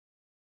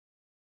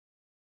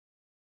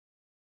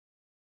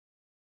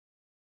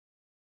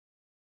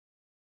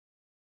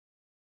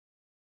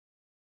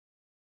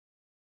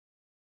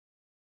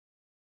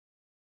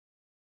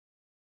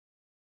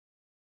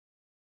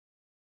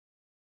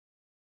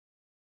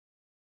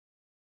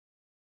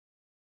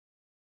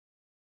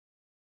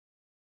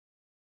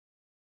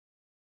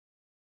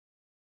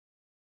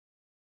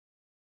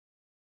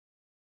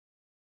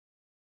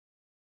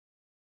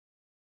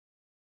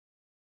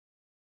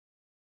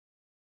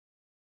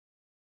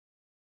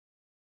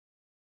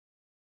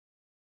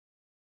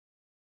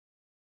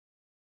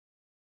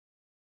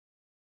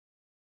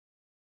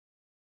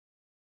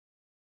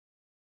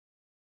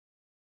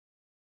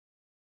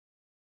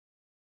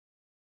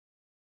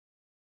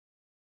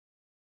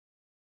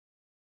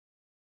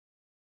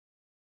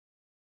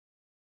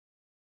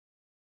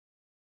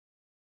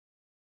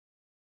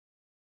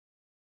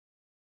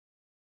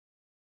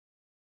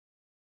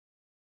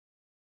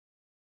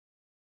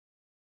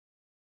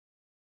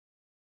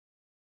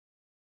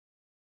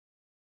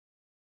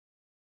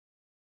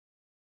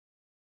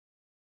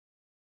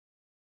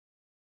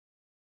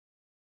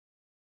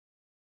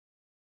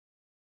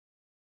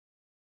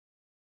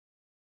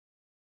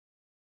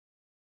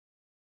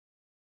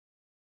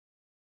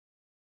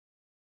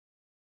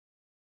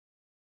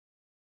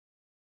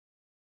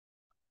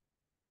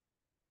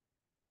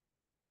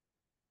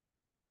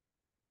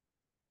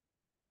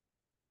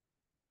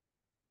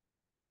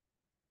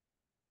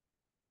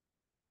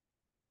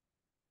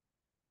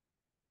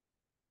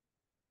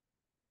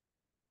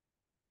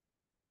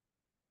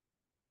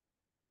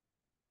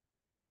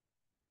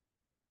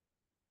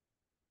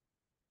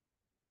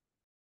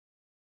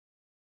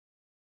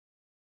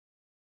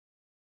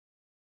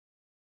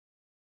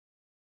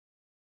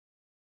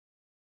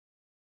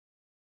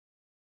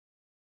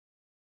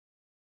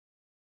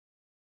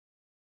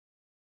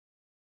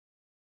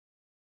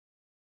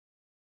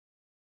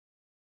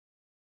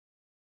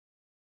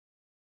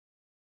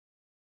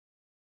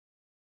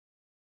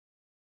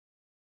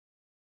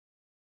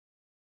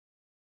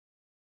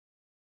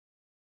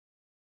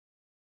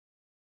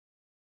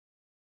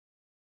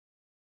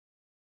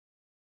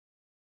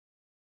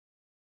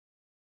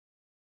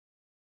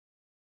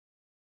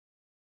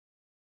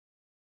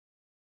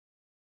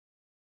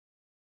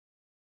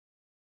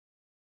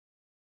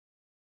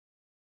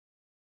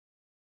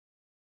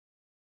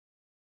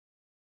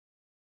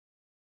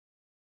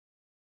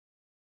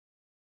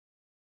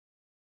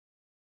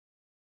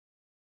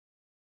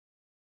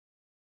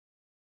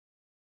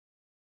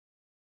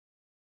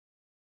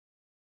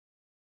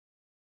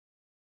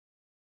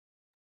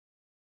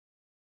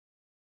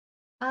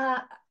Uh,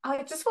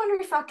 I just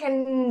wonder if I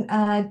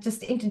can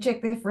just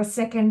interject there for a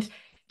second.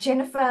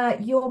 Jennifer,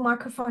 your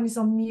microphone is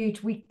on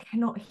mute. We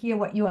cannot hear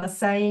what you are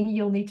saying.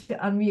 You'll need to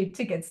unmute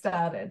to get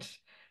started.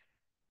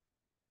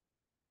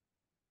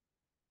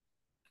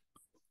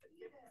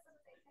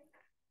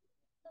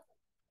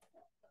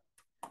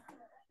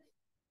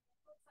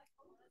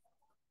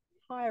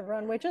 Hi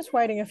everyone, we're just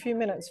waiting a few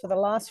minutes for the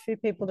last few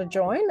people to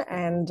join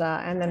and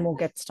then we'll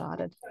get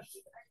started.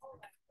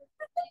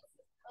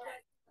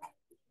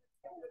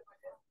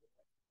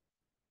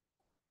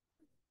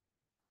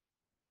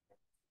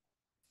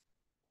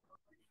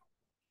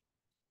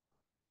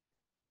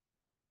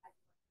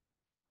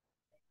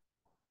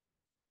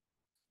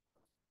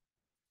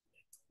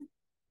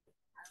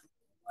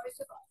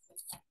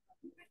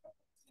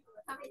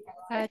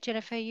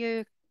 Jennifer,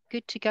 you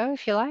good to go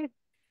if you like?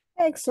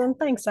 Excellent,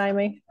 thanks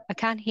Amy. I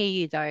can't hear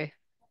you though.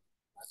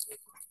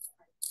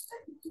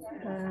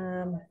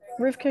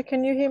 Rivka,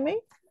 can you hear me?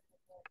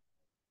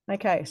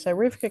 Okay, so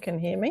Rivka can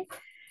hear me.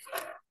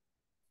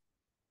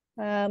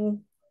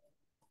 Any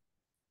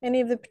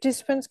of the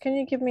participants, can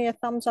you give me a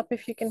thumbs up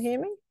if you can hear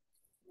me?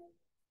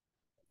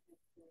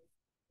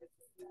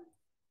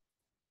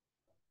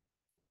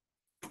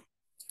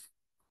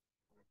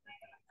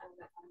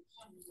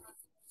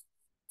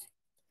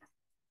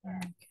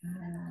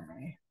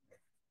 Okay.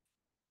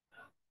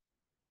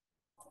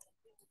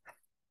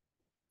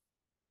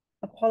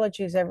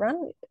 Apologies,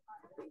 everyone.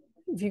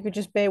 If you could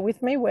just bear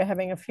with me, we're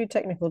having a few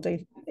technical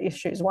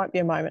issues. Won't be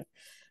a moment.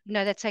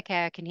 No, that's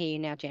okay. I can hear you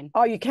now, Jen.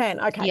 Oh, you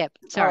can? Okay. Yep.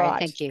 All Sorry. right.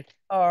 Thank you.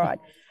 All right.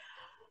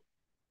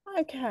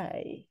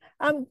 Okay.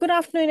 Good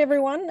afternoon,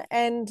 everyone,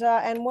 and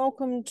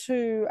welcome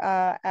to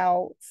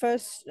our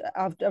first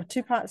of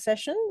two-part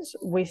sessions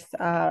with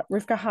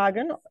Rivka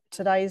Hagen.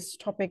 Today's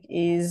topic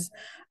is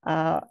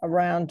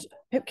around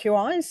PIP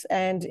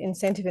and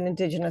incentive in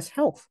Indigenous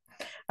health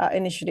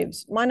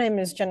initiatives. My name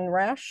is Jen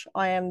Roush.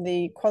 I am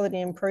the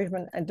Quality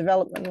Improvement and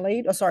Development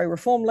Lead,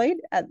 Reform Lead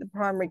at the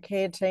primary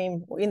care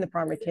team, or in the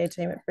primary care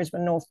team at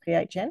Brisbane North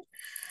PHN.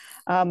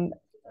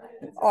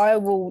 I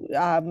will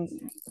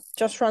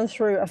just run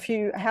through a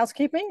few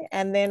housekeeping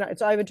and then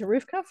it's over to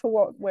Rivka for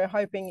what we're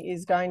hoping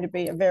is going to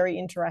be a very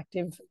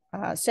interactive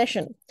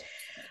session.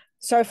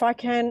 So if I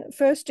can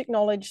first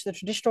acknowledge the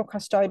traditional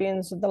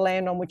custodians of the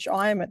land on which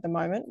I am at the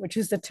moment, which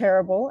is the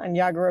Turrbal and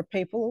Yagara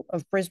people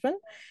of Brisbane.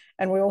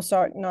 And we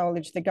also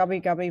acknowledge the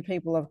Gubbi Gubbi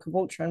people of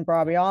Caboolture and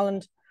Bribie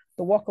Island,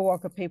 the Waka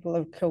Waka people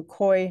of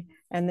Kilcoy,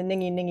 and the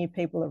Ningi Ningi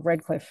people of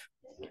Redcliffe.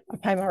 I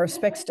pay my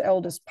respects to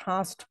elders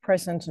past,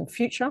 present and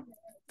future,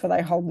 for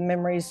they hold the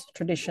memories,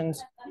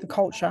 traditions, the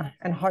culture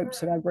and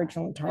hopes of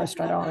Aboriginal and Torres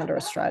Strait Islander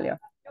Australia.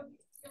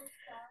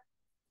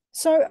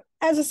 So,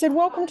 as I said,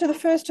 welcome to the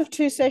first of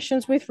two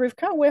sessions with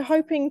Rivka. We're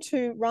hoping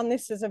to run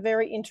this as a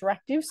very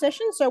interactive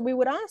session. So we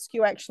would ask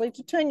you actually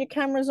to turn your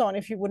cameras on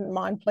if you wouldn't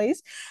mind,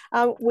 please.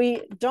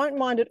 We don't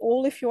mind at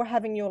all if you're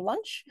having your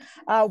lunch.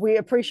 We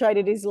appreciate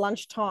it is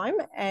lunchtime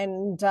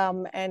and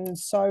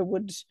so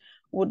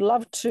would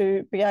love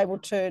to be able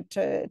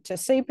to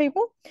see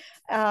people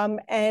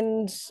and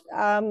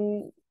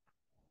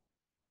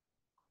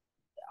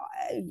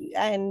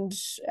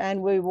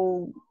we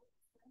will.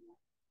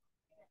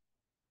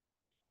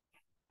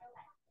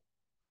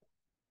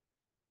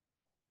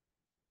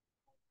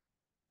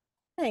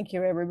 Thank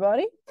you,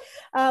 everybody.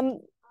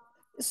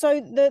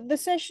 So the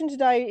session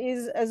today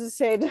is, as I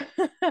said,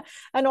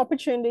 an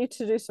opportunity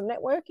to do some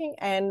networking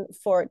and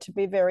for it to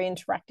be very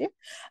interactive.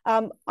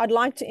 I'd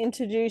like to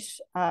introduce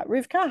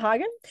Rivka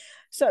Hagen.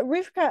 So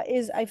Rivka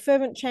is a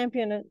fervent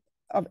champion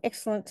of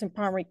excellence in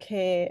primary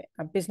care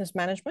business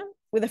management.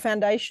 With a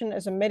foundation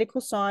as a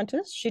medical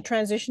scientist, she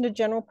transitioned to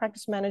general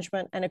practice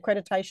management and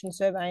accreditation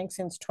surveying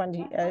since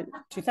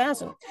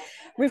 2000.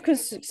 Rivka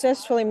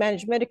successfully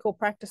managed medical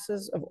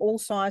practices of all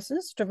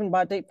sizes, driven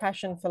by deep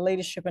passion for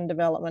leadership and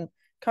development,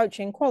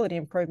 coaching, quality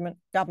improvement,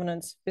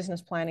 governance,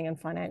 business planning,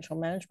 and financial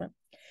management.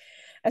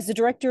 As the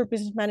Director of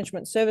Business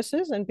Management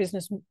Services and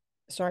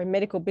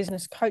medical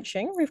business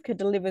coaching, Rivka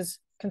delivers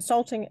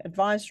consulting,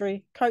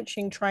 advisory,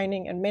 coaching,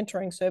 training, and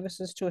mentoring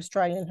services to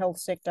Australian health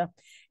sector,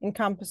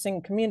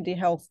 encompassing community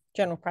health,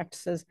 general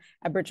practices,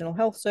 Aboriginal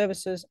health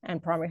services,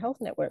 and primary health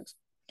networks.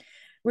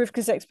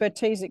 Rivka's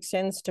expertise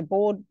extends to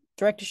board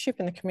directorship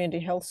in the community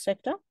health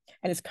sector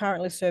and is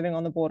currently serving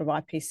on the board of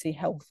IPC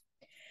Health.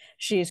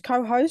 She is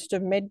co-host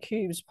of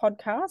MedCube's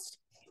podcast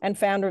and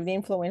founder of the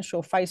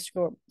influential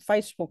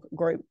Facebook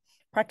group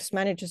Practice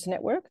Managers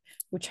Network,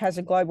 which has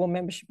a global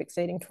membership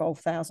exceeding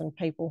 12,000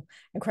 people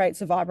and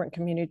creates a vibrant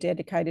community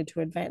dedicated to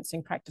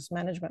advancing practice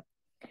management.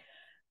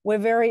 We're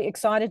very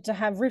excited to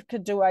have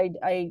Rivka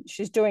do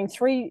she's doing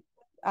three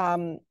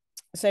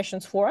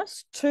sessions for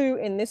us, two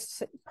in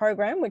this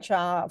program, which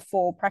are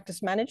for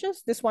practice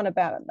managers, this one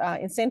about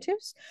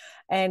incentives,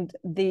 and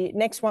the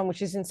next one,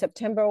 which is in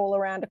September, all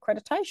around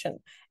accreditation.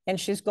 And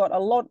she's got a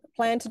lot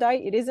planned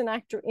today. It is an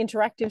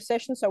interactive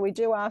session, so we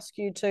do ask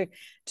you to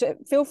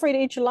feel free to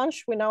eat your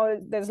lunch. We know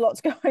there's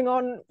lots going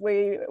on.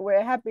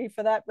 We're happy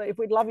for that, but if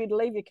we'd love you to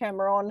leave your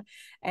camera on,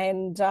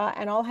 and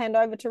I'll hand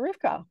over to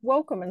Rivka.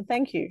 Welcome and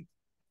thank you.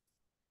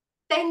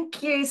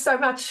 Thank you so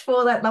much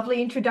for that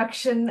lovely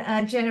introduction,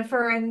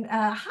 Jennifer, and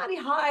hearty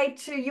hi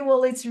to you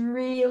all. It's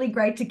really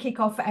great to kick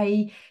off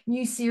a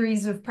new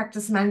series of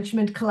practice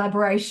management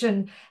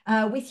collaboration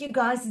with you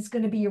guys. It's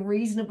going to be a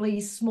reasonably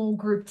small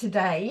group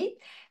today,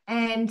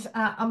 and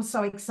I'm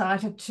so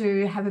excited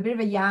to have a bit of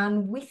a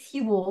yarn with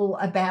you all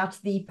about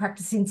the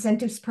practice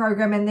incentives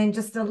program, and then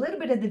just a little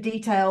bit of the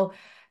detail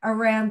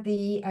around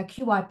the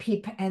QI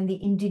PIP and the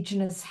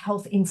Indigenous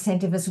Health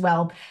Incentive as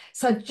well.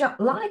 So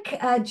like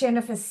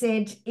Jennifer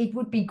said, it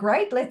would be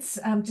great. Let's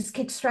just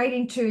kick straight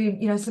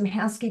into, some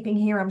housekeeping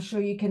here. I'm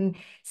sure you can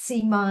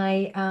see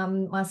my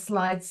my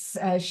slides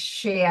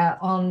share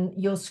on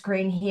your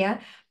screen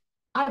here.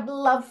 I'd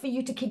love for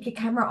you to keep your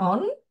camera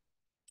on.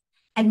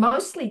 And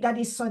mostly that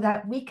is so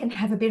that we can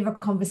have a bit of a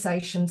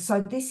conversation.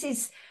 So this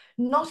is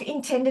not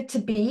intended to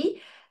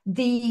be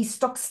the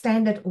stock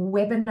standard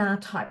webinar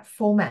type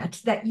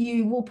format that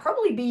you will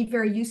probably be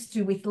very used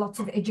to with lots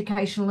of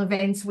educational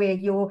events where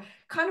you're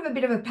kind of a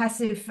bit of a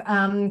passive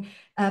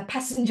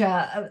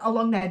passenger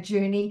along that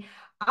journey.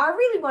 I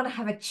really want to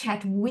have a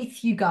chat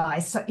with you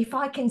guys. So if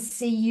I can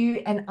see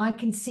you and I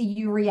can see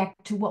you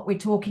react to what we're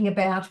talking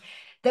about,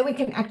 then we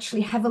can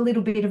actually have a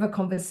little bit of a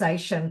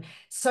conversation.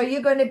 So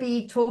you're going to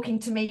be talking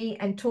to me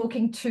and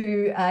talking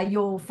to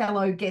your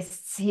fellow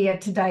guests here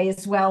today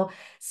as well.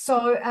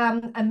 So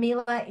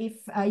Amila,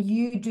 if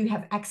you do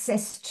have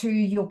access to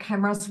your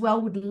camera as well,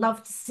 would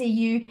love to see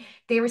you.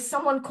 There is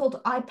someone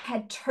called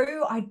iPad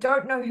 2. I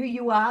don't know who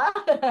you are.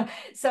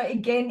 So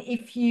again,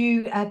 if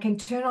you can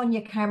turn on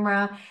your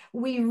camera,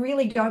 we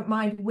really don't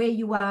mind where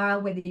you are,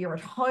 whether you're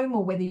at home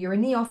or whether you're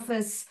in the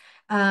office.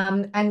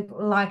 And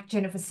like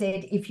Jennifer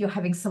said, if you're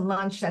having some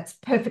lunch, that's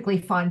perfectly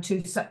fine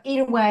too. So eat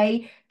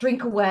away,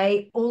 drink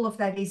away, all of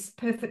that is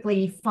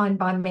perfectly fine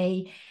by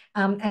me.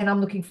 And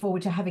I'm looking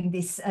forward to having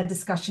this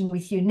discussion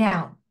with you.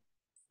 Now,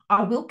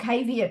 I will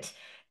caveat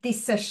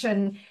this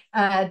session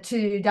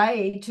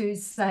today to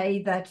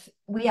say that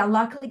we are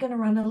likely going to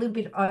run a little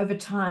bit over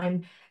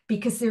time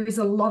because there is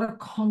a lot of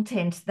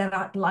content that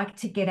I'd like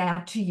to get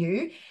out to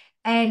you.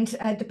 And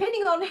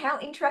depending on how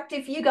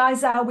interactive you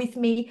guys are with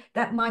me,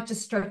 that might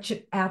just stretch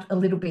it out a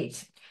little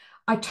bit.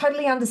 I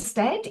totally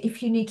understand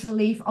if you need to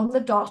leave on the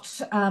dot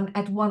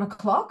at 1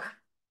 o'clock.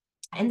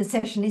 And the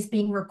session is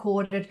being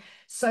recorded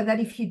so that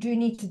if you do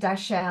need to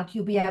dash out,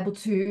 you'll be able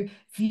to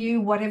view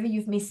whatever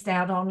you've missed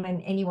out on,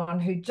 and anyone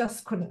who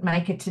just couldn't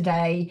make it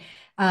today,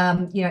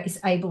 is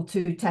able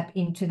to tap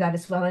into that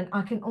as well. And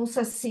I can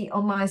also see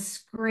on my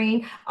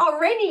screen, oh,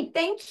 Rennie,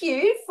 thank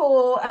you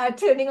for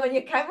turning on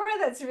your camera.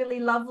 That's really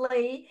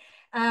lovely.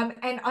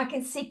 And I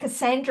can see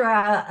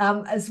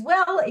Cassandra as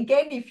well.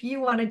 Again, if you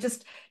want to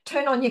just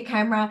turn on your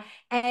camera.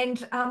 And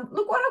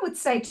look, what I would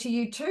say to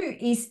you too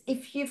is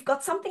if you've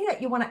got something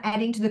that you want to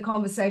add into the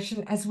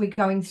conversation as we're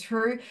going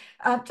through,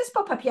 just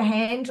pop up your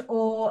hand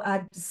or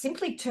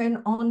simply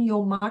turn on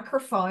your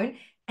microphone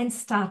and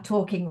start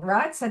talking,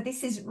 right? So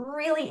this is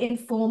really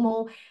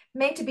informal,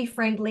 meant to be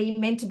friendly,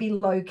 meant to be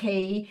low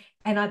key.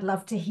 And I'd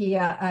love to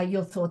hear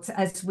your thoughts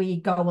as we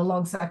go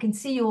along. So I can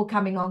see you all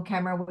coming on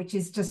camera, which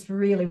is just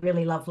really,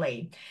 really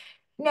lovely.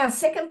 Now,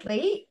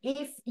 secondly,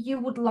 if you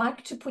would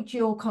like to put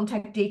your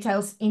contact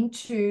details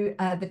into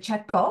the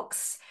chat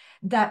box,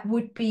 that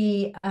would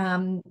be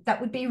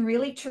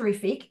really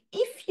terrific.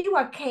 If you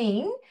are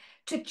keen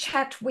to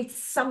chat with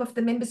some of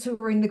the members who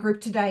are in the group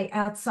today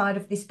outside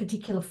of this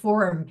particular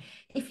forum,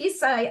 if you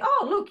say,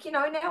 oh, look,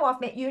 now I've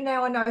met you,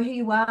 now I know who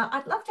you are,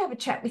 I'd love to have a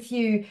chat with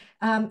you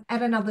at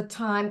another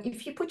time.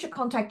 If you put your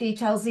contact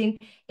details in,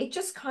 it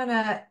just kind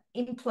of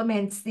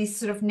implements this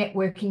sort of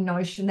networking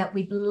notion that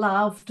we'd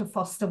love to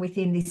foster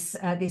within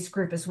this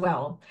group as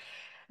well.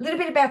 A little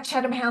bit about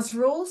Chatham House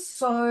rules.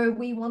 So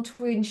we want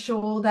to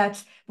ensure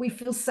that we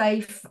feel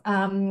safe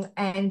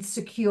and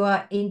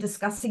secure in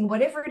discussing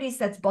whatever it is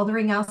that's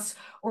bothering us,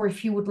 or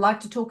if you would like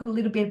to talk a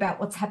little bit about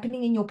what's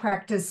happening in your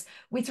practice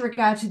with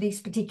regard to these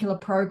particular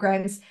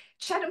programs.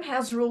 Chatham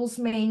House rules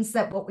means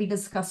that what we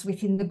discuss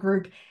within the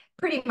group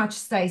pretty much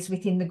stays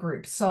within the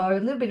group. So a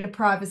little bit of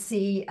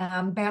privacy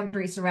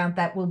boundaries around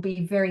that will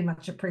be very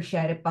much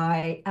appreciated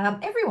by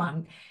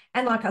everyone.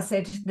 And like I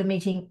said, the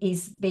meeting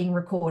is being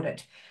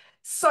recorded.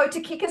 So to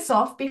kick us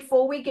off,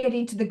 before we get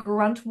into the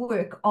grunt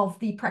work of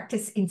the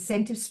practice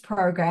incentives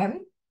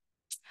program,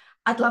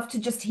 I'd love to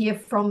just hear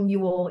from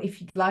you all. If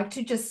you'd like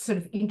to just sort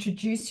of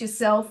introduce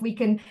yourself, we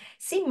can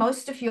see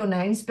most of your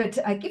names, but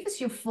give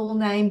us your full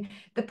name,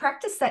 the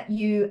practice that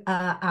you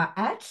are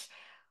at,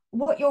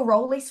 what your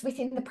role is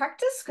within the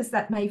practice, because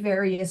that may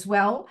vary as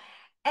well.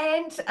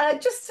 And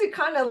just to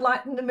kind of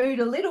lighten the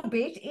mood a little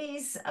bit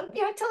is,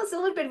 tell us a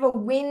little bit of a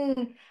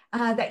win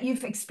that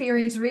you've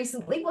experienced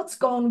recently. What's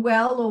gone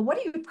well, or what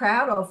are you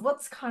proud of?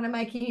 What's kind of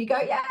making you go,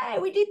 yeah,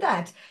 we did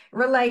that,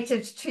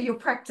 related to your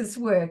practice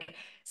work.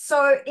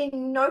 So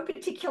in no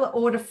particular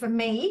order for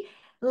me,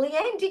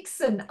 Leanne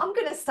Dixon, I'm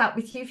going to start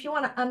with you. If you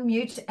want to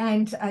unmute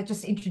and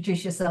just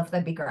introduce yourself,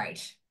 that'd be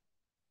great.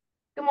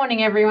 Good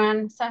morning,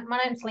 everyone. So my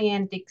name's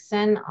Leanne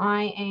Dixon.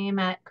 I am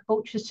at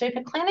Caboolture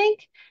Super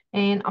Clinic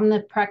and I'm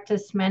the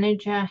practice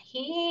manager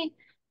here.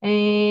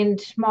 And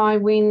my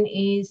win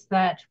is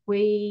that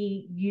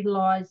we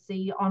utilize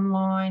the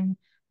online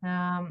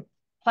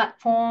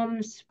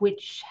platforms,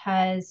 which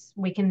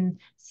we can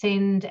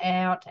send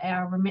out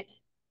our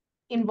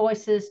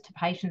invoices to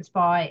patients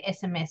by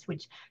SMS,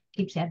 which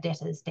keeps our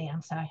debtors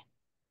down. So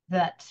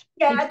that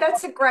Yeah,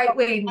 that's a great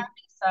win.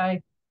 so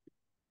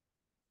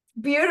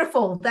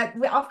beautiful. That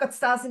I've got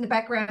stars in the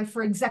background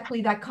for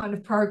exactly that kind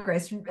of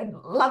progress.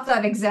 Love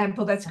that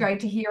example. That's great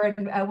to hear.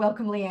 And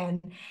welcome,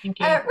 Leanne. thank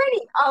you.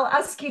 Rennie, I'll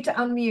ask you to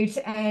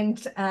unmute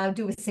and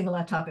do a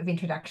similar type of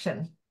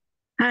introduction.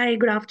 Hi,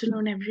 good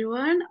afternoon,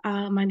 everyone.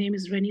 My name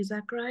is Rennie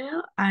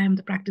Zachariah. I am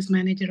the practice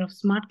manager of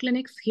Smart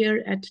Clinics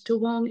here at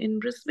Toowong in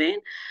Brisbane.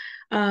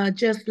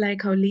 Just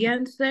like how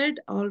Leanne said,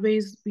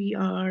 always we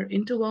are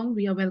in Toowong.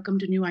 We are welcome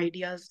to new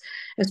ideas,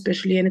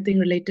 especially anything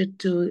related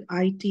to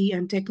IT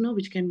and techno,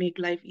 which can make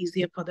life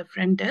easier for the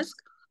front desk.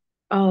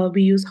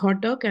 We use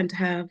HotDoc and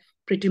have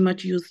pretty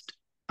much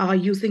are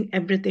using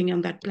everything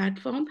on that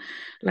platform,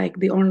 like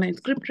the online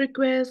script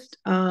request,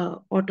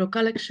 auto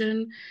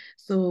collection.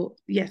 So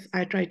yes,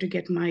 I try to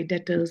get my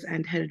debtors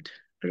and health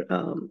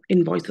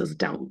invoices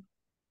down.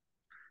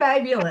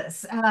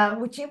 Fabulous.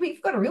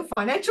 We've got a real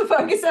financial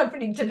focus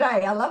happening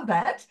today. I love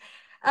that.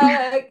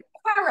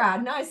 Cara,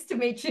 nice to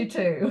meet you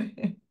too.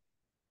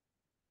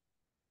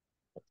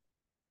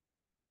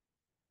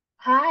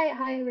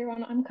 Hi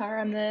everyone. I'm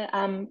Cara. I'm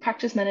the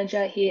practice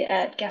manager here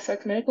at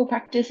Gasworks Medical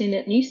Practice in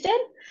at Newstead.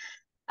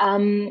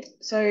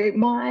 So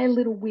my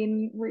little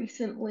win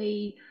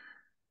recently,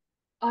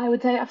 I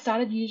would say I've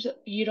started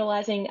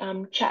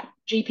utilizing Chat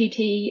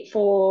GPT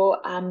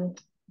for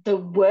the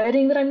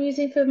wording that I'm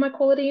using for my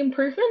quality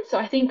improvement. So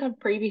I think I've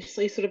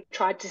previously sort of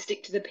tried to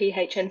stick to the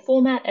PHN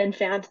format and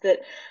found that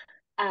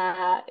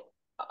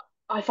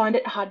I find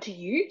it hard to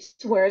use,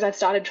 whereas I've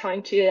started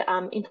trying to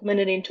implement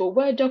it into a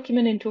Word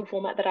document, into a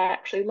format that I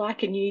actually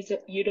like, and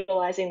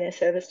utilizing their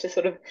service to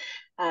sort of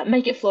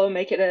make it flow and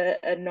make it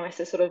a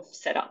nicer sort of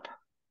setup.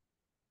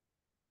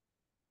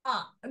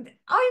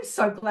 I'm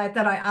so glad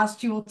that I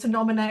asked you all to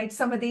nominate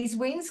some of these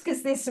wins,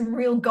 because there's some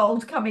real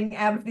gold coming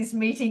out of this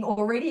meeting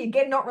already.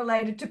 Again, not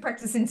related to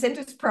Practice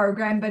Incentives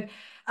program, but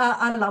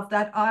I love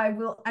that. I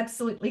will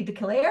absolutely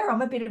declare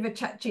I'm a bit of a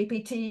Chat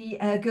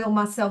GPT girl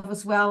myself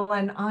as well,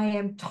 and I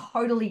am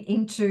totally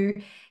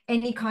into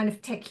any kind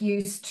of tech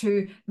use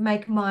to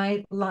make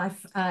my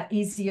life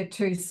easier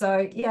too.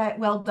 So yeah,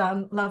 well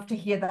done. Love to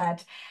hear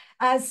that.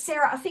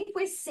 Sarah, I think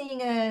we're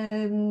seeing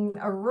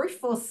a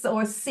roof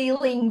or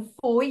ceiling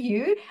for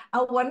you.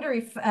 I wonder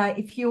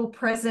if you're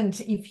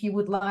present, if you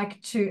would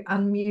like to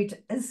unmute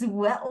as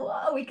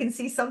well. Oh, we can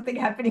see something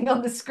happening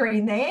on the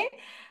screen there.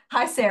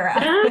 Hi, Sarah.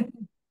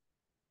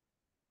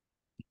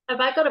 Have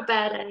I got a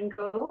bad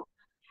angle?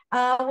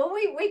 Well,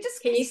 we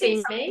just Can you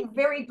see something me?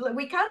 very blue.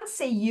 We can't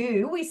see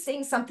you. We're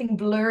seeing something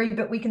blurry,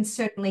 but we can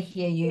certainly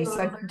hear you.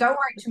 So don't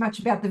worry too much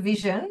about the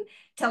vision.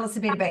 Tell us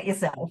a bit about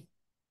yourself.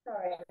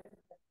 Sorry.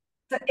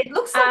 So it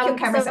looks like your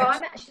camera's so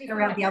I'm actually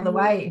around the other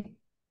way.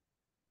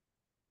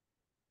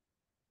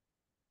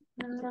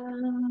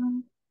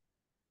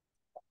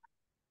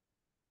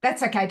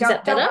 That's okay.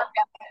 Don't worry about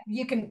that.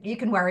 You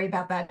can worry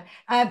about that.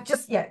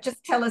 Just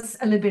tell us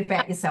a little bit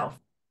about yourself.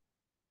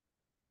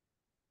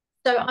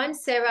 So I'm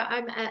Sarah.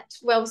 I'm at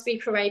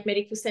Wellsby Parade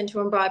Medical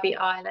Centre on Bribie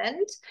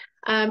Island.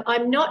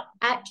 I'm not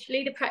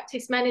actually the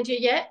practice manager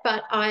yet,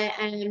 but I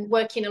am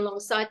working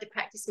alongside the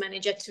practice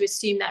manager to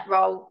assume that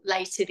role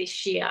later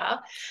this year.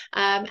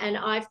 And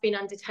I've been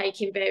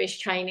undertaking various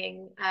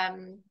training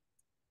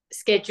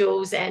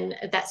schedules, and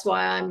that's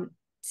why I'm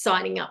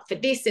signing up for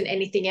this and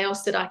anything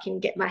else that I can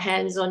get my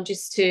hands on,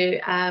 just to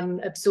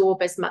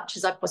absorb as much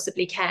as I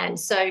possibly can.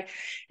 So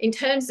in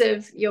terms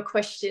of your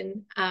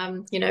question,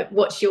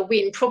 what's your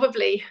win?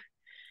 Probably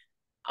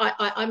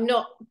I'm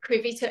not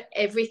privy to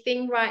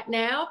everything right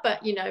now,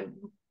 but,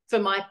 for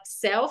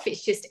myself,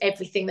 it's just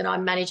everything that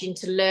I'm managing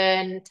to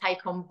learn,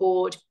 take on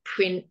board,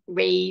 print,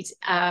 read.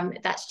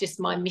 That's just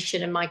my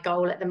mission and my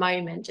goal at the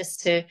moment,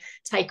 just to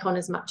take on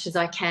as much as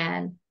I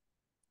can.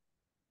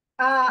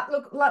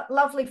 Look,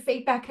 lovely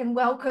feedback and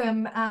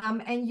welcome.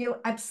 And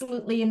you're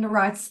absolutely in the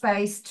right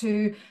space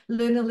to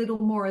learn a little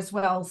more as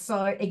well.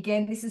 So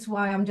again, this is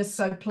why I'm just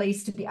so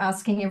pleased to be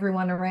asking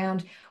everyone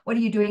around, what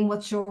are you doing?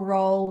 What's your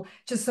role?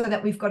 Just so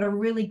that we've got a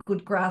really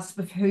good grasp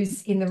of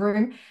who's in the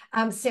room.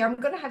 Sarah, I'm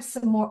going to have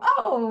some more.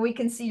 Oh, we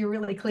can see you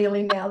really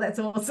clearly now. That's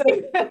awesome.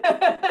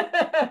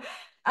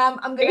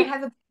 I'm going to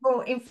have a bit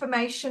more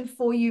information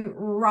for you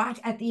right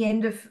at the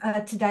end of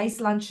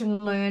today's Lunch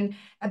and Learn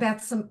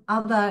about some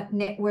other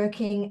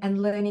networking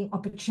and learning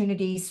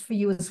opportunities for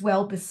you as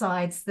well,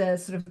 besides the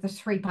sort of the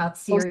three-part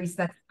series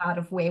that's part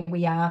of where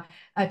we are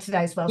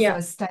today as well. Yeah.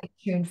 So stay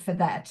tuned for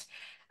that.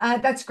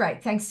 That's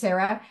great. Thanks,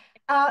 Sarah.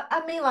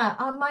 Amila,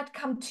 I might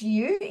come to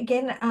you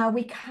again.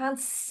 We can't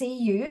see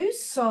you,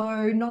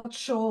 so not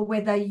sure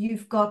whether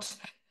you've got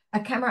a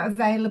camera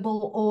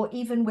available or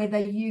even whether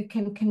you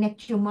can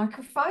connect your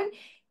microphone.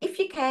 If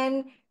you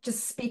can,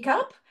 just speak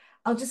up.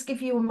 I'll just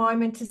give you a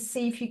moment to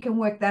see if you can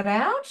work that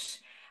out.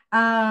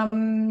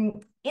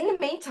 In the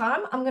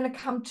meantime, I'm going to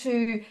come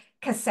to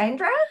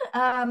Cassandra,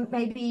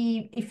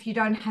 maybe if you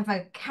don't have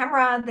a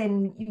camera,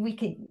 then we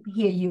can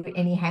hear you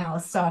anyhow.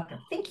 So I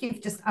think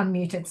you've just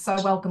unmuted.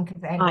 So welcome,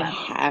 Cassandra. I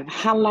have.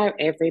 Hello,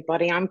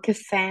 everybody. I'm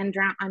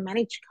Cassandra. I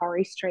manage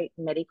Corrie Street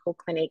Medical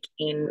Clinic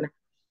in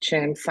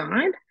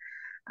Chermside.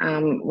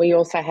 We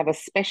also have a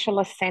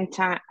specialist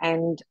centre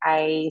and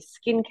a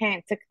skin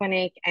cancer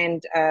clinic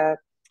and a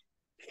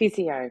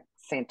physio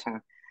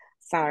centre.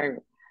 So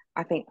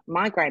I think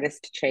my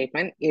greatest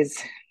achievement is,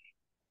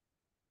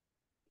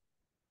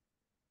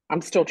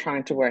 I'm still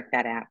trying to work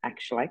that out,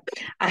 actually.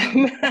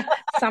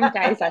 Some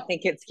days I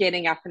think it's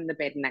getting up in the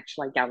bed and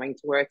actually going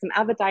to work, and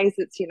other days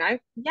it's, yay,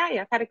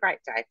 I've had a great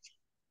day.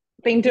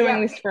 Been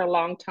doing this for a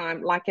long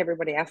time, like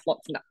everybody else,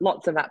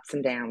 lots of ups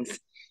and downs.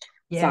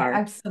 Yeah,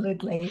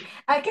 absolutely.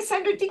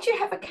 Cassandra, did you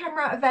have a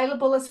camera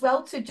available as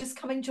well to just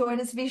come and join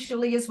us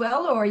visually as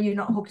well, or are you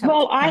not hooked up?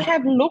 Well, I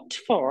have looked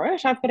for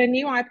it. I've got a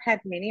new iPad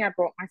mini I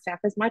brought myself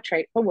as my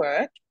treat for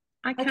work.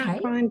 I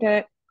can't find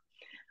it.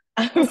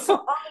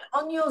 So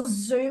on your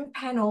Zoom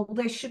panel,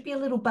 there should be a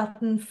little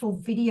button for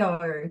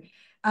video.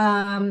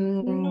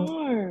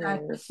 No,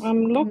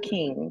 I'm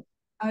looking.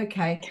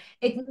 Okay.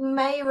 It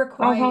may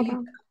require you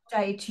to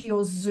update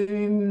your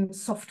Zoom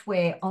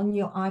software on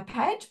your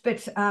iPad,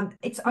 but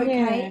it's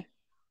okay.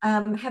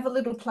 Have a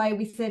little play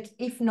with it.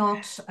 If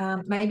not,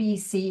 maybe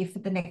see if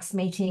at the next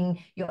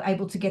meeting you're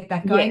able to get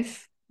that going.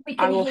 Yes.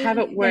 I will have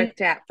it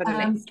worked out for the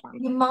next one.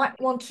 You might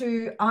want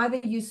to either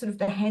use sort of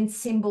the hand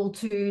symbol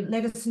to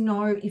let us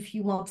know if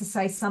you want to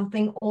say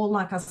something, or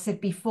like I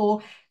said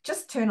before,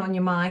 just turn on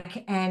your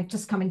mic and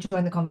just come and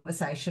join the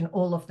conversation.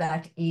 All of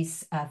that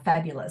is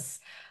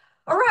fabulous.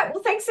 All right,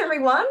 well, thanks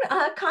everyone.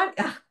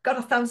 Got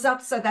a thumbs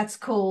up, so that's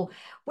cool.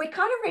 We're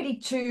kind of ready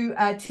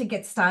to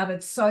get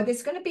started. So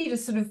there's going to be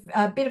just sort of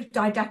a bit of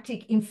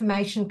didactic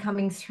information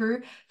coming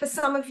through. For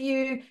some of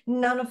you,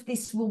 none of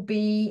this will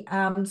be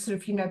sort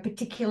of,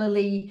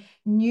 particularly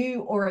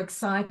new or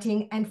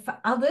exciting. And for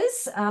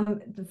others,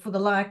 for the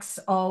likes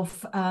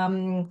of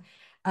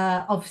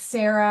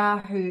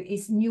Sarah, who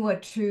is newer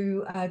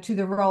to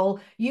the role,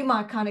 you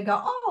might kind of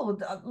go, oh,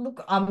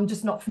 look, I'm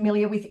just not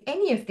familiar with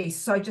any of this.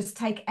 So just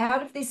take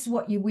out of this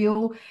what you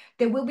will.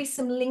 There will be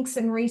some links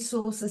and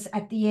resources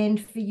at the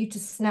end for you to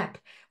snap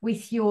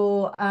with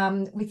your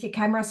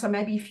camera. So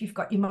maybe if you've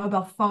got your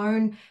mobile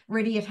phone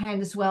ready at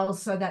hand as well,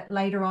 so that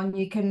later on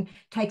you can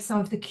take some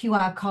of the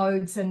QR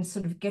codes and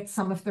sort of get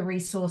some of the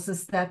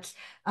resources that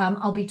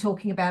I'll be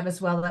talking about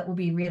as well. That will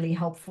be really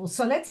helpful.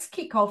 So let's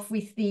kick off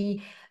with the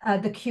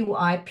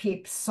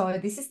PIP. So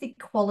this is the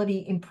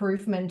Quality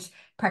Improvement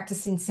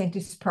Practice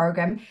Incentives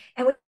Program.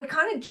 And we're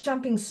kind of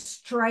jumping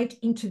straight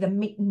into the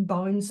meat and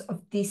bones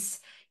of this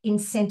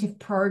incentive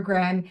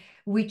program,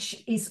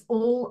 which is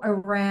all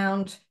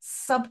around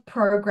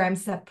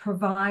sub-programs that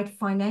provide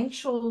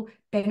financial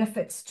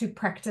benefits to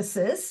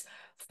practices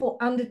for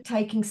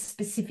undertaking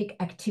specific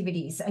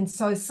activities. And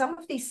so some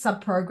of these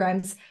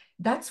sub-programs,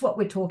 that's what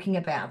we're talking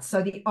about.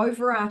 So the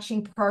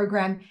overarching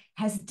program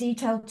has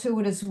detail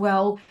to it as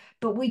well,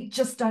 but we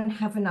just don't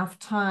have enough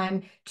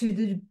time to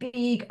do the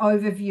big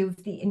overview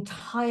of the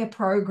entire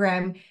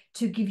program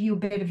to give you a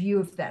better view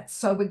of that.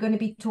 So we're going to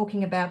be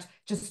talking about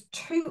just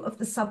 2 of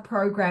the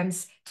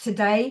sub-programs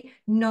today,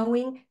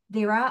 knowing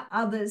there are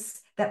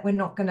others that we're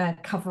not going to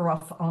cover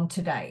off on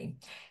today.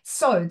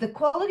 So the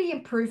Quality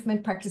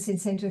Improvement Practice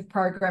Incentive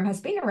Program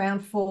has been around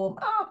for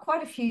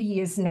quite a few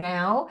years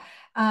now.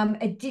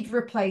 It did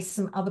replace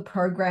some other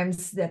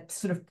programs that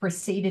sort of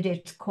preceded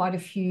it quite a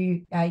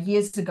few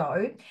years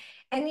ago.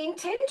 And the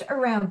intent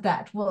around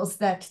that was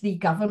that the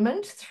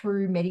government,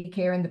 through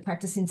Medicare and the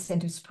Practice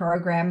Incentives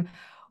Program,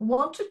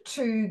 wanted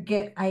to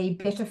get a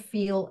better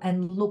feel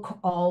and look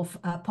of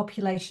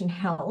population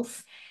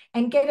health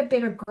and get a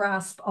better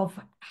grasp of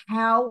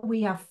how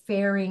we are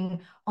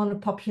faring on a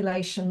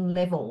population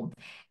level.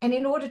 And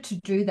in order to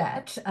do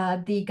that,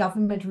 the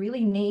government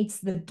really needs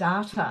the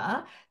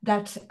data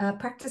that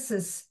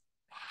practices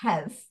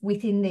have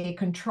within their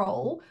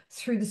control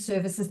through the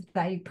services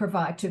they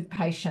provide to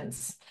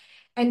patients.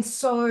 And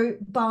so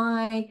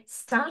by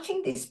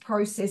starting this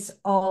process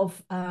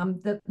of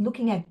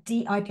looking at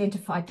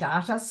de-identified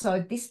data, so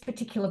this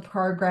particular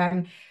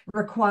program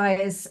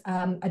requires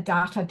a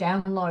data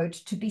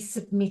download to be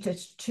submitted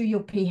to your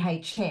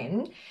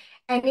PHN,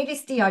 and it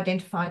is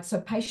de-identified,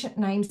 so patient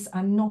names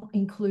are not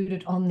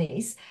included on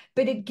this,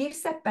 but it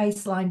gives that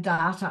baseline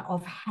data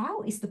of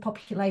how is the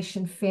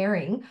population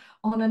faring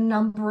on a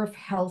number of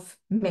health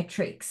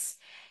metrics.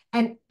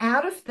 And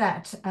out of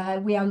that,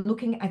 we are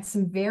looking at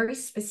some very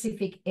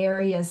specific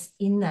areas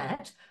in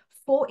that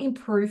for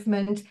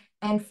improvement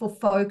and for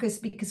focus,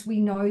 because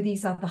we know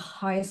these are the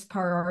highest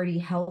priority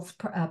health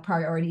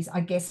priorities, I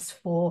guess,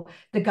 for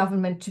the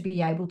government to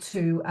be able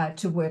to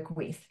work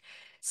with.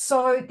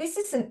 So this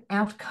is an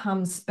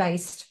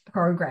outcomes-based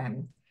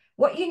program.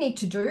 What you need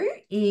to do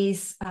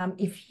is,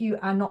 if you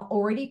are not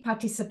already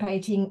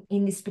participating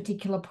in this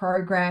particular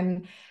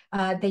program,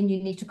 then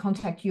you need to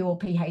contact your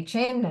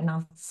PHN, and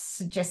I'll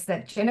suggest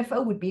that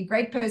Jennifer would be a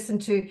great person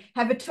to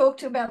have a talk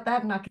to about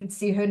that, and I can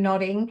see her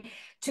nodding.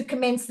 to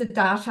commence the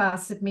data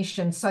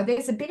submission. So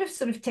there's a bit of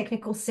sort of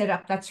technical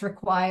setup that's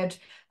required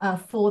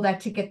for that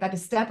to get that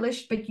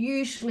established. But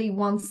usually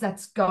once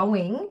that's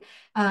going,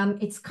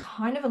 it's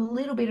kind of a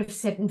little bit of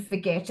set and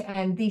forget.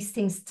 And these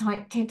things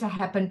tend to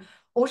happen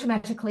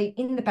automatically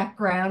in the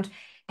background.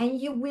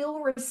 And you will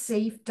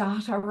receive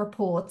data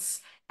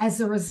reports as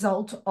a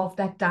result of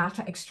that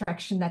data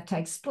extraction that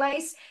takes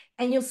place.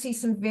 And you'll see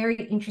some very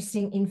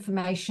interesting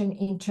information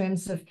in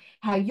terms of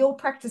how your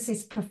practice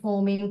is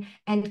performing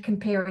and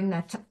comparing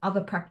that to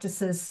other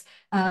practices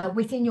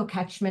within your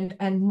catchment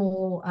and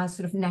more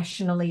sort of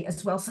nationally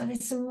as well. So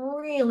there's some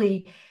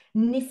really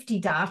nifty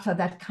data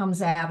that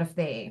comes out of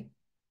there.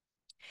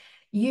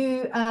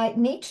 You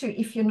need to,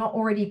 if you're not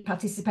already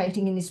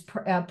participating in this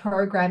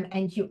program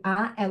and you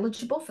are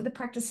eligible for the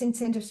Practice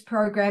Incentives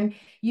Program,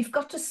 you've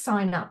got to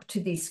sign up to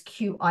this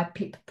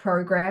QIPIP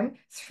program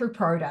through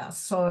PRODA.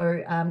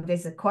 So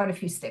there's quite a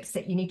few steps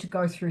that you need to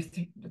go through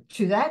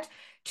to that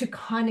to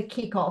kind of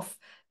kick off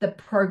the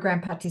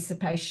program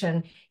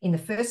participation in the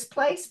first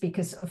place,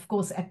 because of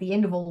course at the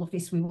end of all of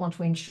this we want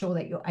to ensure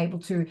that you're able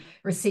to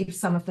receive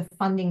some of the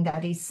funding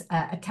that is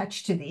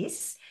attached to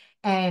this.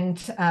 And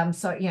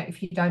so, you know,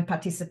 if you don't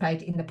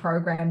participate in the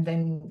program,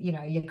 then, you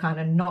know, you're kind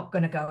of not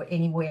going to go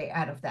anywhere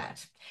out of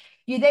that.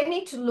 You then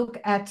need to look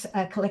at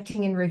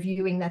collecting and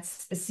reviewing that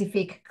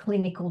specific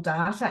clinical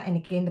data. And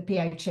again, the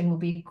PHN will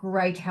be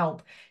great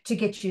help to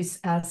get you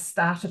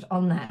started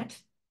on that.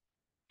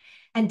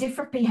 And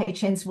different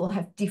PHNs will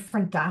have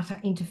different data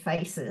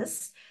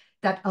interfaces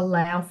that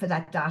allow for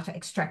that data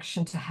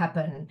extraction to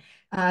happen.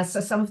 So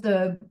some of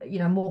the, you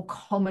know, more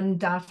common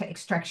data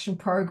extraction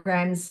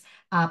programs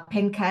are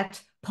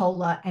PenCat,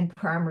 Polar, and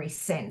Primary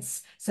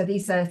Sense. So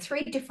these are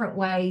 3 different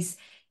ways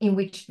in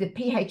which the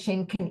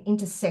PHN can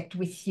intersect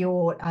with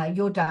your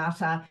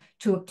data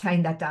to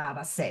obtain that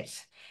data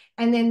set.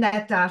 And then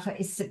that data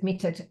is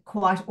submitted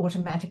quite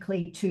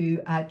automatically to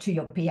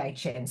your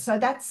PHN. So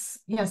that's,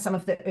 you know, some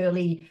of the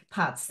early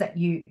parts that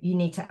you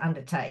need to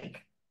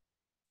undertake.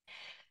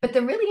 But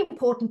the really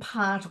important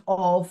part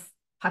of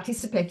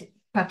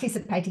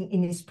participating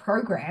in this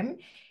program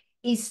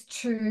is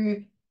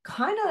to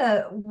kind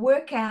of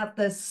work out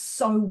the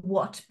so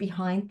what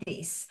behind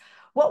this.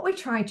 What we're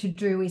trying to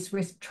do is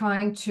we're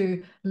trying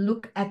to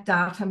look at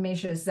data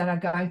measures that are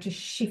going to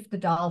shift the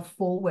dial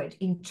forward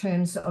in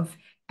terms of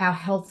our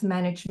health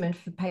management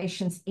for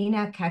patients in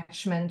our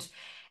catchment,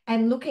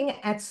 and looking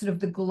at sort of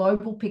the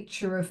global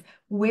picture of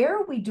where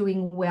are we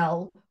doing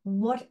well,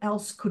 what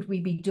else could we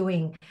be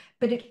doing?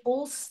 But it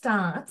all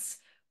starts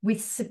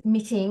with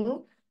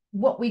submitting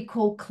what we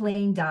call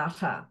clean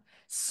data.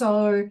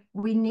 So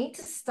we need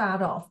to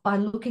start off by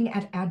looking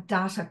at our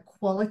data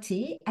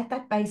quality at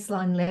that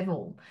baseline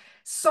level.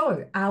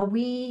 So are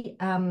we,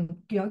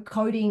 you know,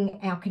 coding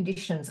our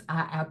conditions?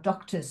 Are our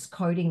doctors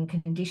coding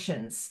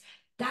conditions?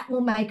 That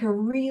will make a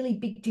really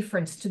big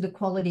difference to the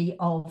quality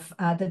of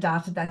the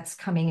data that's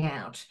coming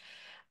out.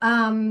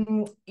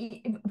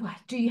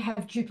 Do you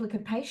have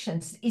duplicate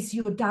patients? Is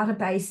your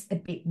database a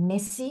bit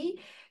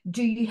messy?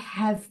 Do you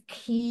have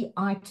key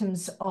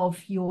items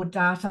of your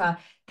data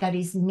that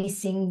is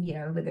missing, you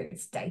know, whether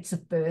it's dates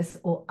of birth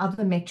or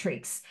other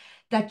metrics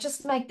that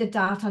just make the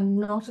data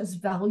not as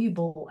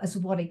valuable as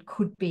what it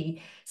could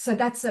be? So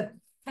that's a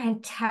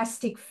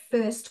fantastic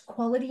first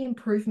quality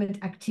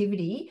improvement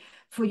activity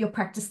for your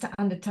practice to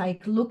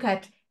undertake. Look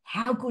at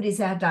how good is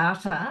our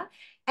data.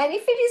 And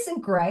if it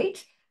isn't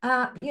great,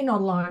 you're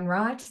not alone,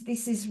 right?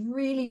 This is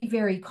really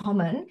very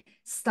common.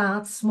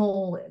 Start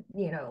small,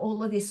 you know,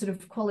 all of this sort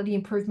of quality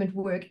improvement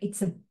work.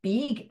 It's a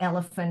big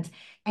elephant,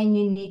 and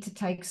you need to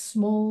take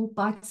small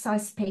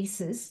bite-sized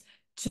pieces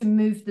to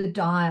move the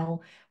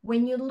dial.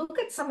 When you look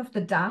at some of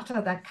the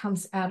data that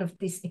comes out of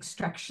this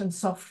extraction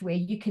software,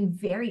 you can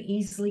very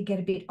easily get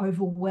a bit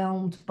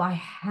overwhelmed by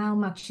how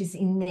much is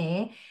in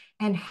there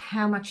and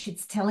how much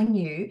it's telling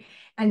you,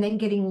 and then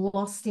getting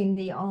lost in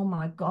the, oh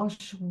my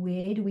gosh,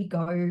 where do we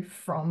go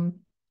from,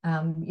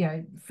 you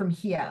know, from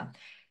here?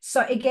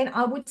 So again,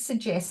 I would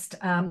suggest,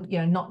 you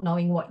know, not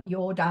knowing what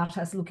your data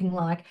is looking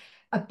like,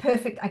 a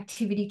perfect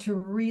activity to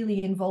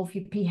really involve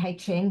your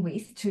PHN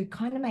with, to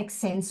kind of make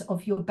sense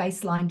of your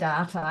baseline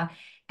data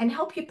and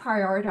help you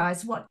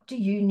prioritize what do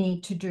you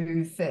need to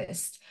do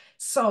first.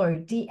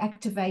 So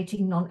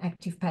deactivating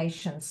non-active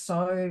patients.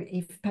 So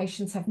if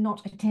patients have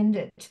not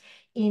attended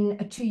in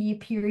a 2-year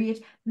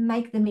period,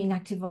 make them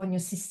inactive on your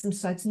system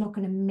so it's not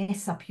going to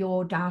mess up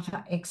your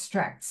data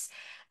extracts.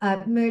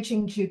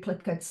 Merging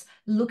duplicates,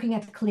 looking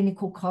at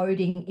clinical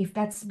coding, if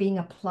that's being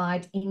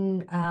applied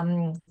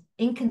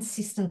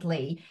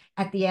inconsistently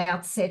at the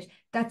outset,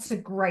 that's a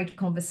great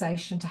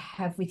conversation to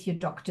have with your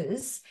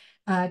doctors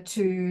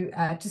to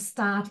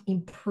start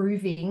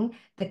improving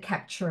the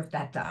capture of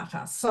that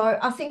data. So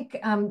I think,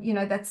 you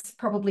know, that's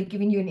probably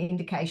giving you an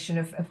indication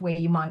of where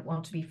you might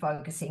want to be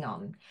focusing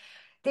on.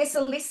 There's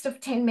a list of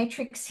 10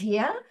 metrics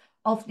here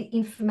of the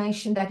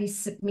information that is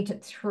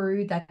submitted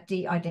through that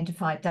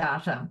de-identified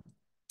data.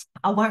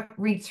 I won't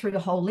read through the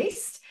whole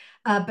list,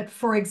 But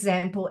for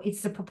example,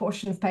 it's the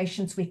proportion of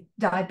patients with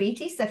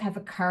diabetes that have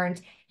a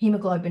current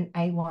hemoglobin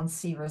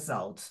A1C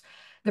result,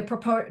 the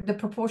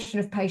proportion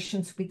of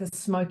patients with a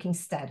smoking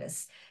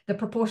status, the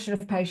proportion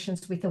of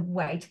patients with a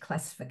weight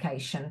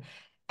classification,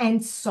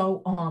 and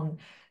so on.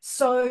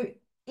 So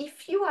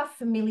if you are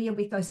familiar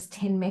with those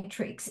 10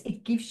 metrics,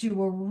 it gives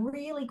you a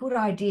really good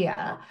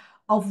idea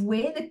of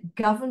where the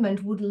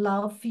government would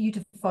love for you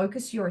to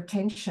focus your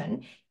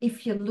attention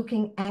if you're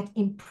looking at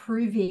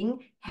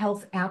improving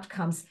health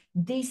outcomes.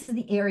 These are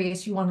the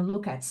areas you want to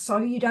look at. So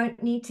you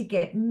don't need to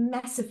get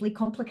massively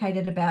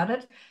complicated about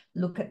it.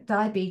 Look at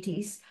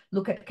diabetes,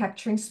 look at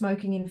capturing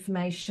smoking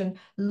information,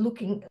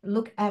 look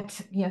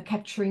at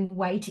capturing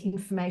weight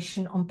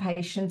information on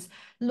patients,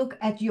 look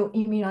at your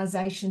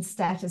immunization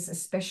status,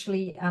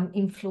 especially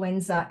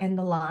influenza and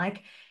the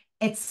like,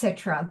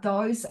 etc.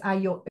 Those are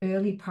your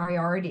early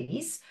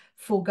priorities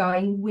for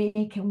going, where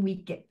can we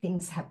get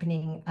things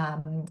happening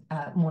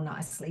more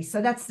nicely?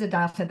 So that's the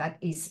data that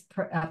is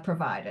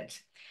provided.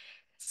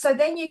 So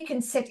then you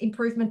can set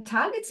improvement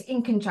targets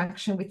in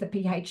conjunction with the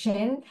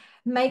PHN,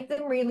 make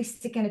them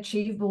realistic and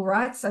achievable,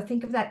 right? So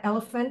think of that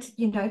elephant,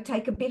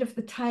 take a bit of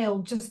the tail,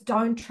 just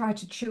don't try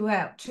to chew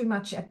out too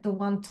much at the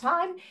one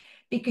time,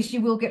 because you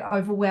will get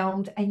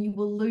overwhelmed and you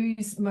will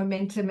lose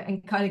momentum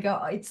and kind of go,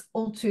 oh, it's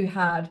all too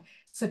hard.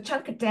 So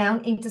chunk it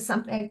down into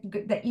something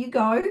that you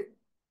go,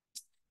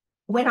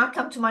 when I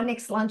come to my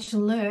next lunch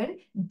and learn,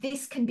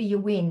 this can be a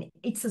win.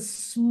 It's a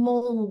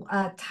small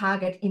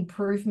target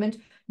improvement,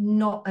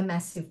 not a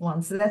massive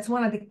one. So that's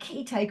one of the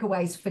key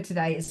takeaways for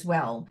today as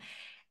well.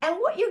 And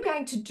what you're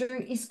going to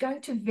do is going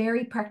to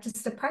vary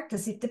practice to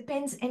practice. It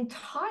depends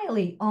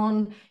entirely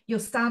on your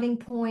starting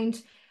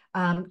point,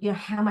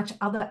 how much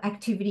other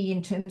activity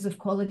in terms of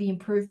quality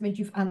improvement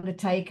you've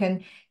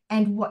undertaken,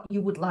 and what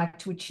you would like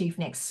to achieve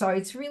next. So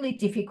it's really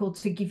difficult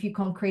to give you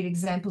concrete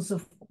examples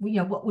of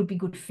what would be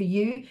good for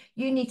you.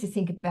 You need to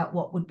think about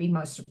what would be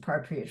most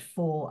appropriate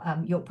for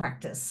your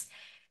practice.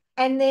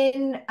 And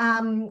then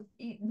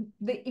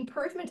the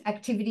improvement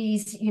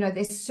activities,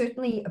 there's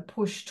certainly a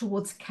push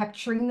towards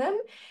capturing them.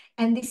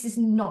 And this is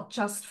not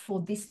just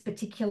for this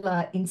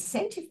particular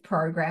incentive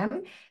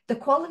program. The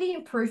quality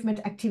improvement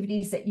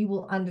activities that you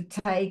will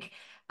undertake,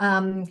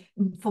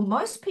 for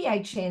most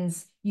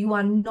PHNs, you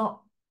are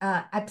not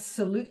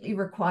absolutely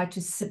required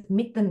to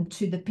submit them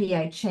to the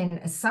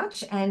PHN as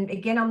such. And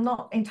again, I'm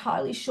not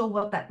entirely sure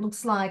what that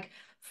looks like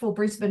for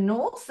Brisbane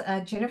North.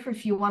 Jennifer,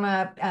 if you want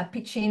to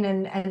pitch in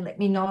and let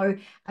me know,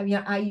 are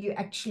you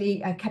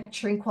actually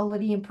capturing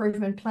quality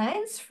improvement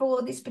plans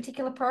for this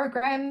particular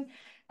program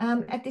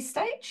at this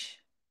stage?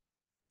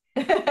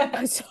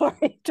 Sorry,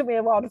 it took me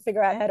a while to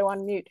figure out how to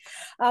unmute.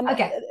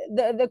 Okay.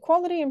 The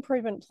quality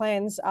improvement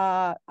plans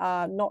are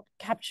not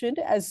captured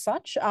as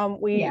such.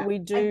 We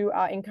do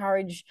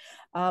encourage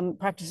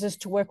practices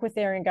to work with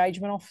their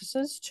engagement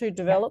officers to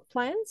develop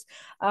plans.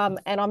 And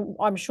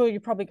I'm sure you're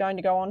probably going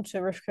to go on to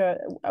Rivka.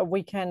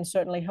 We can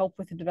certainly help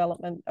with the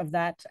development of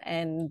that.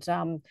 And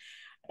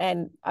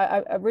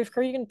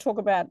Rivka, you can talk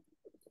about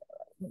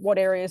what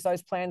areas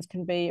those plans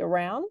can be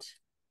around.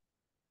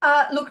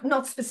 Look,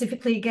 not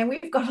specifically. Again,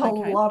 we've got a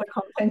lot of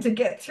content to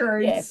get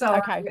through. Yeah. So,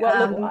 okay.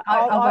 Well, look,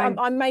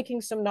 I'm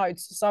making some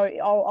notes, so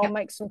I'll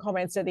make some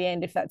comments at the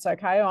end if that's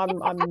okay. I'm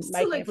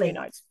making a few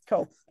notes.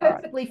 Cool.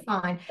 Perfectly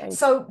fine. Thanks.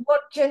 So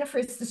what Jennifer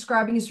is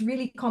describing is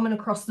really common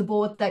across the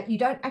board, that you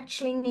don't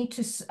actually need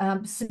to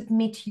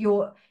submit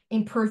your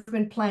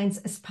improvement plans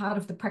as part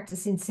of the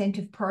practice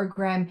incentive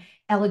program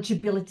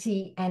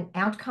eligibility and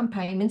outcome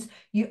payments.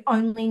 You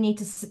only need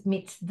to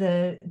submit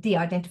the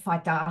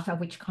de-identified data,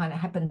 which kind of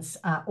happens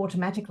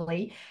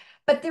automatically.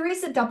 But there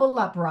is a double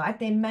up, right?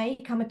 There may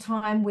come a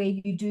time where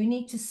you do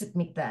need to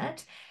submit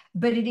that,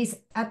 but it is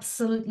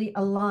absolutely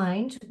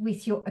aligned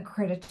with your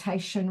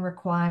accreditation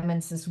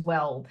requirements as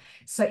well.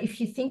 So if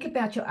you think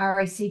about your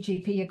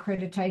RACGP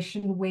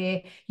accreditation,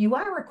 where you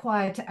are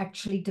required to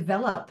actually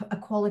develop a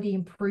quality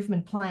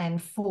improvement plan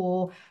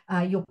for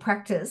your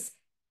practice,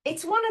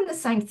 it's one and the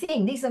same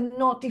thing. These are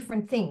not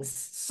different things.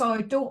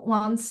 So do it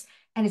once,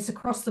 and it's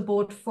across the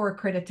board for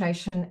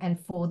accreditation and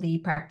for the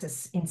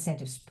practice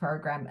incentives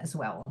program as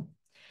well.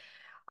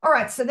 All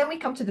right, so then we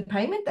come to the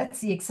payment. That's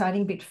the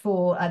exciting bit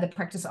for the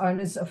practice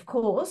owners, of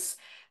course.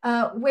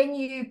 When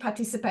you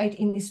participate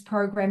in this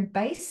program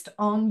based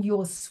on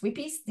your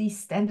SWIPPs, the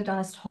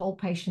standardized whole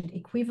patient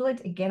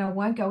equivalent, again, I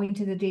won't go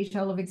into the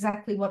detail of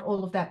exactly what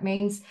all of that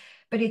means,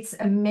 but it's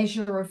a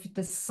measure of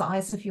the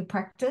size of your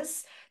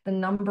practice, the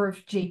number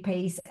of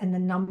GPs, and the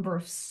number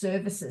of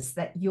services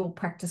that your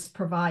practice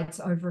provides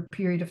over a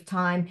period of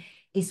time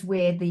is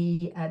where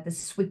the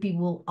SWIPPy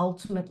will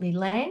ultimately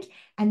land.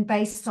 And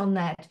based on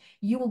that,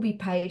 you will be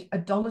paid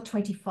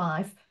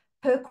 $1.25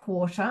 per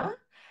quarter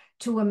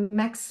to a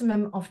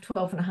maximum of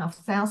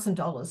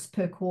 $12,500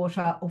 per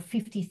quarter, or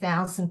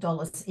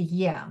 $50,000 a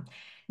year.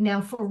 Now,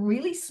 for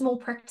really small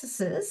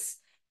practices,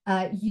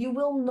 you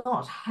will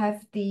not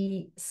have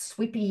the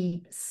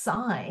SWIPPy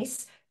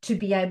size to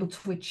be able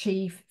to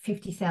achieve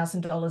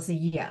 $50,000 a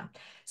year.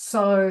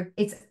 So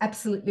it's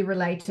absolutely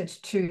related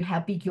to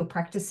how big your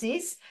practice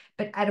is.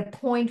 But at a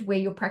point where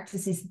your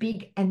practice is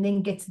big and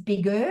then gets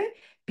bigger,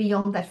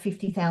 beyond that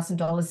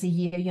 $50,000 a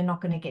year, you're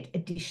not going to get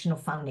additional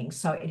funding.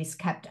 So it is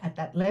capped at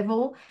that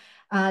level.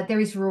 There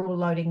is rural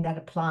loading that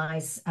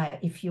applies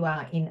if you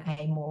are in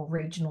a more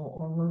regional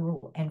or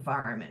rural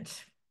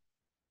environment.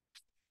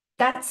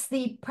 That's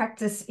the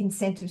practice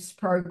incentives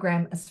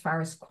program as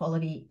far as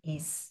quality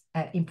is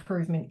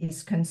improvement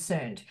is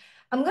concerned.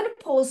 I'm going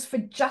to pause for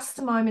just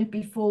a moment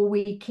before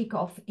we kick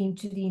off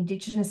into the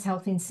Indigenous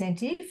Health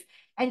Incentive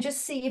and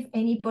just see if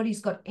anybody's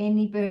got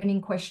any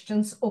burning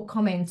questions or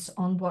comments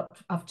on what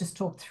I've just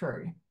talked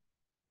through.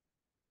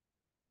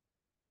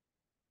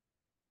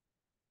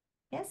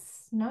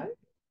 Yes? No?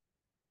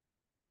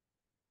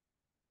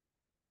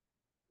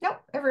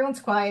 Nope,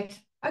 everyone's quiet.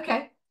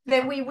 Okay,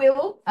 then we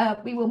will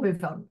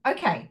move on.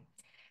 Okay.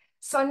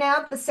 So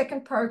now the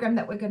second program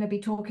that we're going to be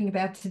talking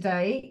about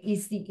today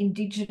is the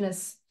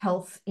Indigenous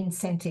Health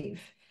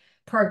Incentive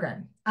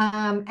Program.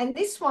 And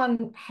this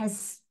one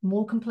has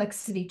more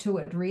complexity to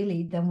it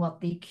really than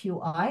what the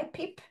QI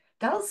PIP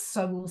does.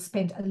 So we'll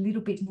spend a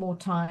little bit more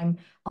time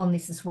on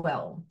this as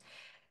well.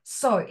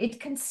 So it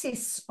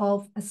consists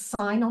of a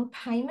sign-on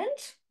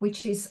payment,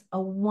 which is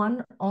a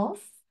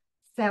one-off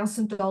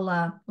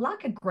 $1,000,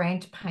 like a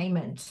grant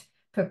payment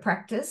per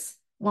practice,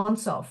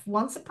 once off.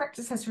 Once a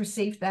practice has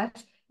received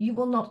that, you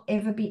will not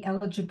ever be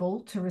eligible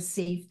to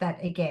receive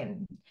that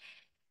again.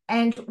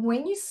 And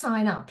when you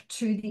sign up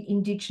to the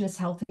Indigenous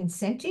Health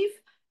Incentive,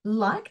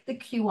 like the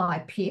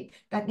QI PIP,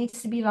 that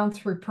needs to be done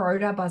through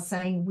PRODA by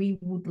saying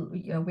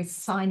we're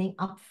signing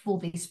up for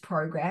this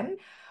program.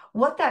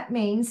 What that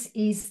means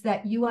is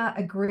that you are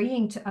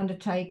agreeing to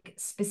undertake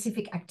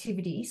specific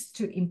activities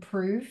to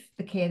improve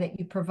the care that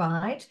you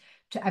provide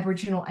to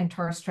Aboriginal and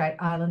Torres Strait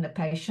Islander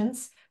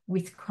patients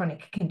with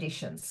chronic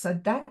conditions. So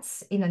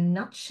that's, in a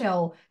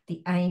nutshell,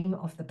 the aim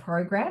of the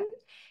program.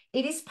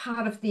 It is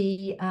part of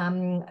the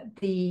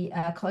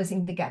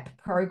Closing the Gap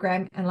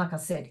program. And like I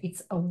said,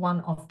 it's a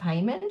one-off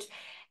payment.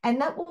 And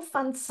that will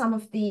fund some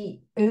of the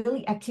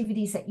early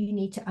activities that you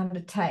need to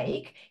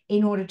undertake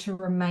in order to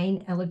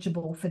remain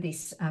eligible for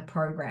this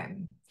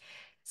program.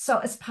 So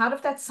as part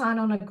of that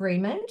sign-on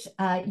agreement,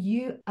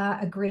 you are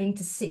agreeing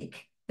to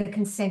seek the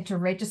consent to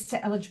register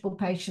eligible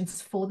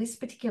patients for this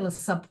particular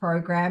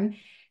sub-program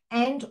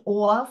and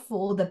or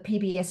for the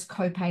PBS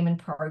co-payment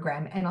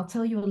program. And I'll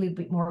tell you a little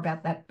bit more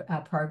about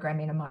that program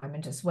in a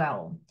moment as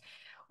well.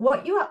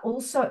 What you are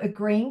also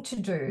agreeing to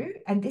do,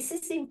 and this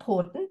is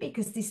important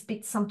because this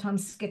bit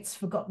sometimes gets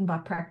forgotten by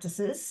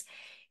practices,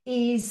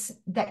 is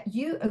that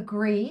you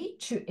agree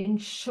to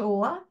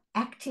ensure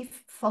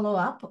active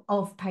follow-up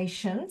of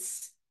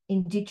patients,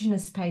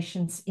 Indigenous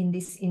patients in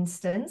this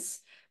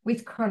instance,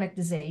 with chronic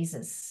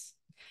diseases.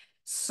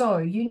 So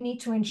you need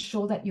to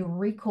ensure that your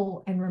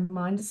recall and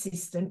reminder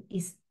system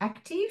is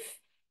active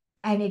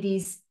and it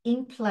is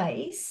in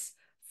place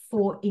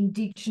for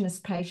Indigenous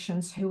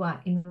patients who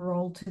are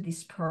enrolled to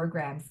this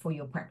program for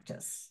your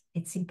practice.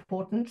 It's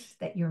important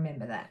that you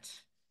remember that.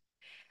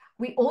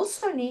 We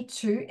also need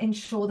to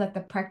ensure that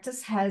the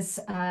practice has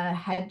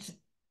had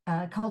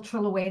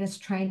cultural awareness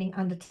training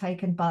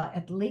undertaken by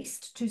at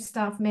least 2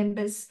 staff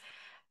members,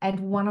 and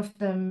one of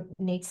them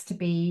needs to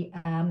be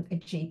a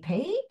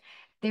GP.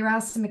 There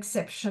are some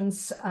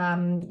exceptions,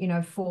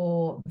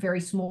 for very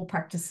small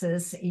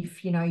practices.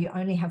 If, you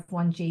only have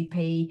one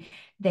GP,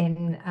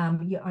 then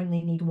you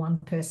only need one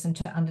person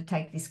to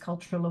undertake this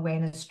cultural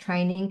awareness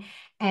training.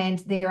 And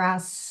there are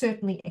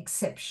certainly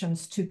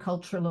exceptions to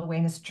cultural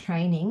awareness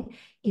training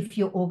if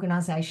your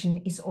organisation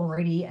is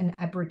already an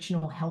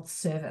Aboriginal health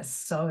service.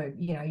 So,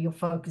 your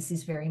focus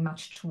is very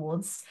much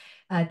towards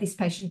this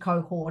patient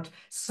cohort.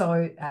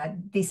 So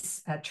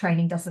this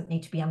training doesn't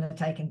need to be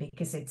undertaken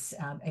because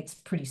it's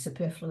pretty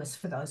superfluous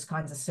for those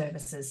kinds of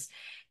services.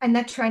 And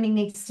that training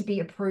needs to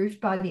be approved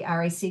by the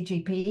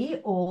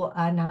RACGP or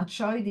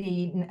NACCHO,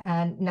 the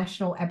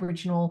National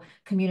Aboriginal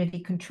Community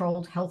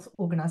Controlled Health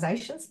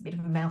Organisations, a bit of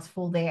a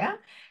mouthful there.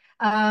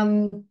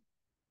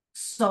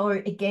 So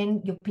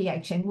again, your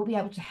PHN will be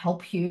able to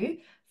help you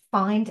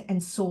find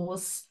and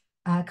source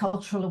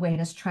cultural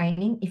awareness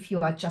training if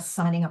you are just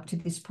signing up to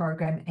this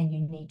program and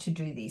you need to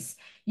do this.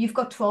 You've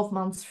got 12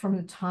 months from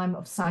the time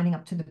of signing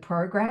up to the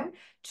program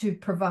to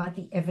provide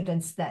the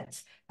evidence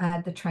that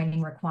the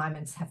training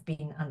requirements have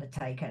been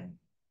undertaken.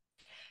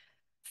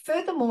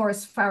 Furthermore,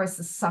 as far as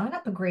the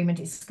sign-up agreement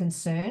is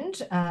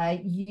concerned,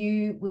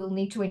 you will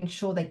need to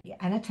ensure that you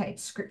annotate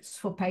scripts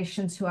for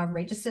patients who are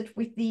registered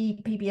with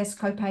the PBS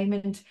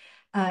co-payment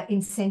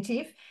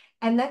incentive.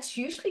 And that's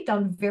usually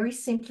done very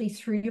simply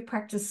through your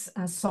practice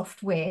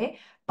software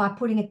by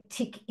putting a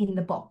tick in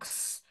the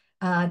box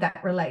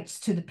that relates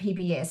to the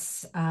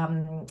PBS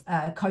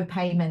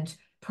co-payment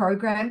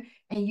program.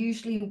 And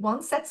usually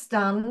once that's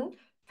done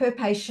per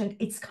patient,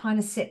 it's kind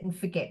of set and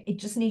forget. It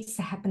just needs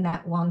to happen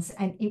that once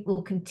and it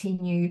will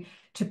continue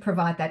to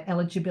provide that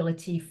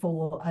eligibility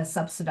for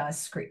subsidised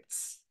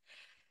scripts.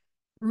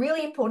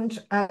 Really important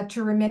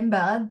to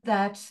remember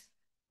that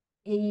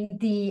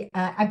the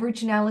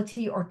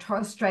Aboriginality or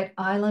Torres Strait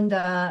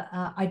Islander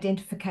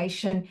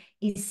identification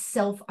is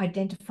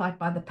self-identified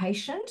by the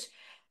patient.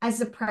 As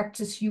a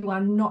practice, you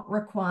are not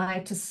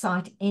required to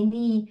cite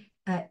any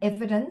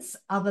evidence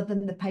other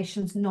than the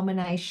patient's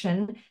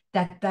nomination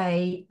that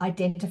they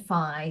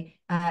identify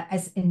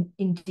as an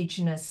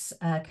Indigenous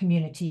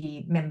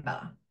community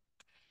member.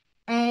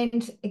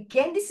 And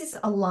again, this is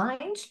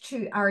aligned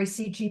to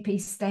RACGP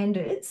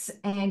standards.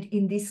 And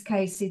in this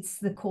case, it's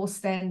the core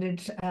standard,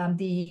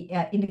 the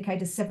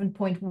indicator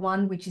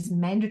 7.1, which is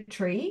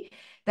mandatory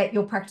that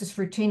your practice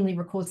routinely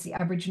records the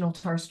Aboriginal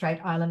Torres Strait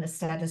Islander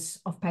status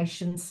of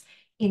patients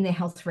in their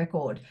health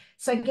record.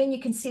 So again,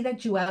 you can see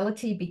that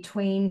duality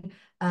between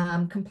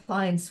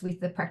compliance with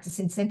the practice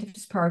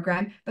incentives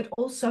program, but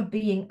also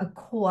being a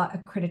core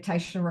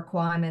accreditation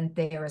requirement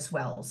there as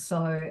well.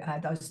 So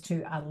those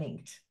two are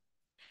linked.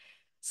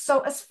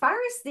 So as far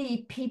as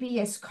the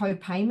PBS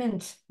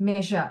co-payment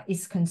measure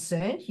is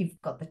concerned,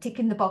 you've got the tick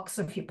in the box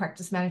of your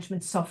practice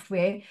management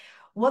software.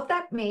 What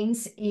that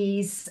means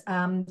is,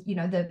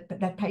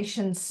 that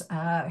patients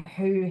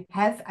who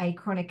have a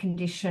chronic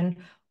condition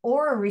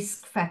or a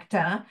risk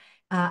factor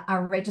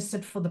are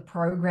registered for the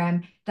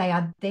program. They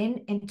are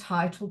then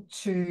entitled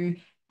to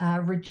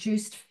a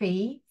reduced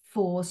fee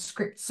for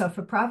scripts. So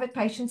for private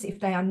patients, if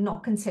they are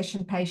not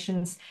concession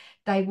patients,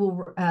 they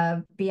will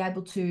be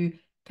able to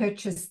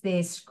purchase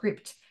their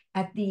script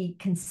at the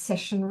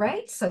concession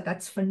rate. So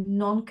that's for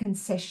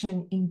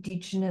non-concession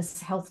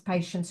Indigenous health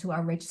patients who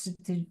are registered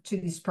to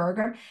this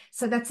program.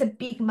 So that's a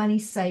big money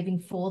saving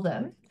for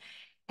them.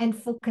 And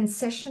for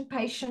concession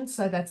patients,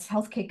 so that's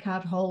healthcare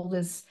card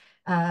holders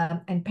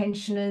and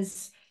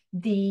pensioners,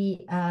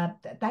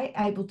 they're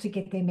able to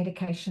get their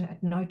medication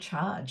at no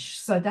charge.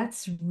 So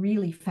that's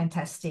really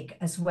fantastic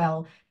as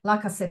well.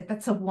 Like I said,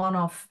 that's a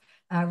one-off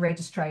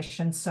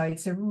registration. So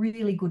it's a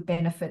really good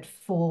benefit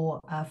for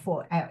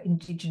our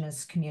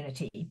Indigenous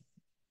community.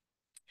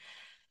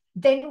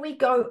 Then we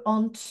go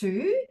on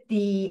to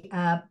the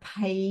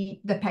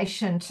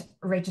patient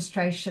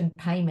registration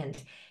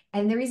payment.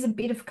 And there is a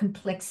bit of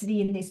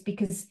complexity in this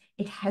because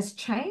it has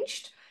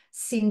changed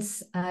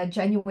since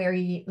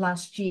January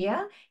last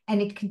year,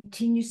 and it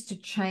continues to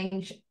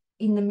change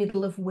in the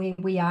middle of where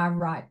we are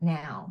right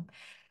now.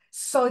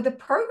 So the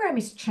program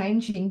is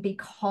changing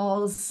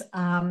because,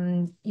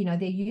 there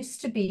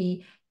used to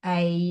be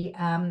a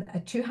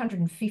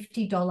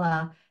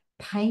 $250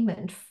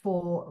 payment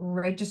for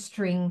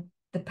registering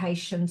the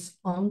patients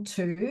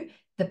onto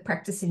the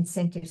practice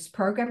incentives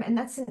program. And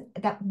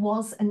that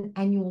was an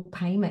annual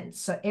payment.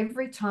 So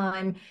every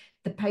time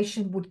the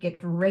patient would get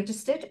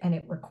registered and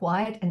it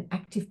required an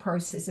active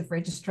process of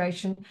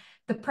registration,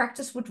 the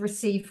practice would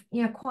receive,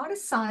 quite a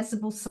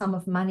sizable sum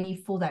of money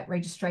for that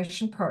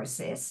registration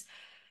process.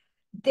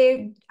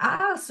 There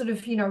are sort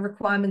of,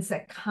 requirements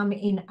that come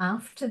in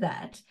after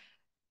that.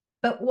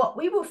 But what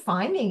we were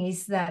finding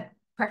is that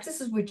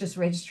practices were just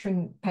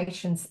registering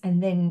patients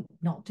and then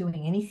not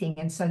doing anything.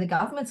 And so the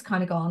government's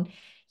kind of gone,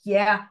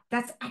 yeah,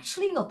 that's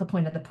actually not the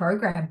point of the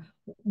program.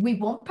 We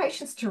want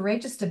patients to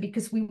register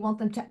because we want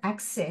them to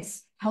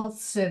access health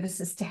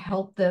services to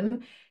help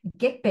them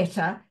get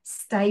better,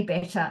 stay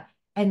better,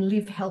 and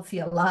live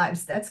healthier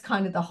lives. That's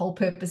kind of the whole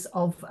purpose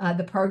of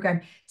the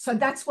program. So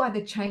that's why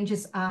the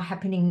changes are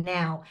happening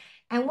now.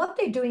 And what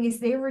they're doing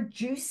is they're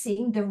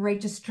reducing the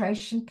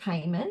registration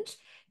payment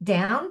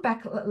down.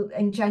 Back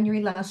in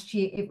January last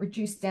year, it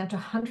reduced down to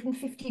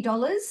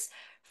 $150.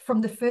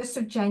 From the 1st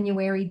of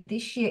January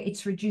this year,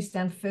 it's reduced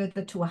down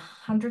further to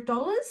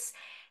 $100.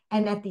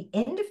 And at the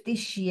end of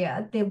this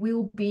year, there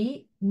will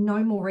be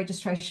no more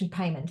registration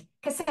payment.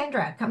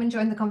 Cassandra, come and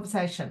join the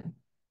conversation.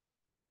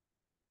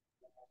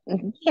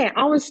 Yeah,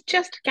 I was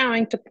just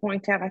going to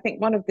point out, I think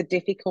one of the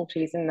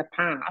difficulties in the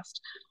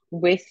past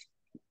with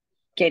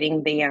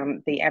getting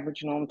the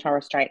Aboriginal and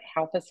Torres Strait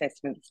health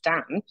assessments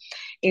done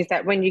is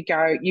that when you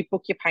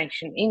book your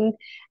patient in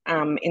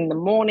the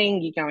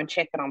morning, you go and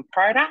check it on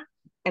Proda,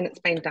 and it's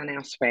been done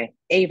elsewhere,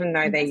 even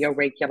though they're your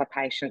regular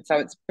patient. So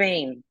it's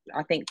been,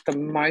 I think, for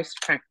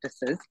most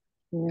practices,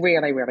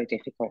 really, really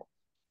difficult.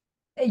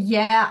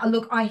 Yeah,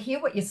 look, I hear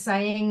what you're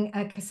saying,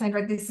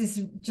 Cassandra. This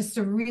is just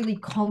a really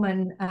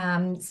common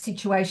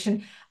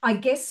situation. I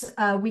guess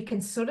we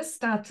can sort of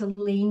start to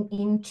lean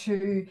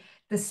into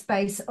the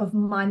space of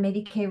My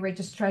Medicare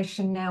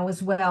registration now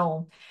as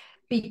well,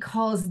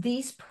 because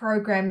these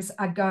programs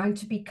are going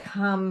to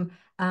become,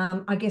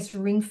 I guess,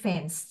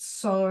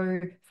 ring-fenced. So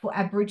for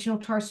Aboriginal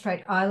Torres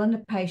Strait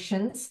Islander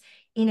patients,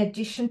 in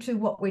addition to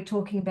what we're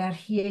talking about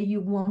here,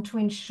 you want to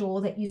ensure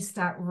that you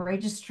start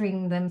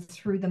registering them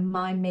through the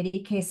My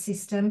Medicare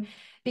system,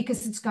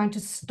 because it's going to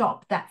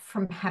stop that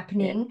from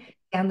happening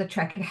down the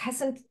track. It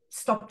hasn't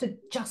stopped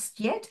it just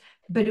yet,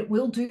 but it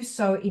will do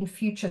so in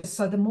future.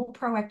 So the more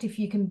proactive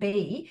you can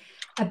be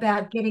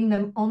about getting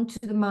them onto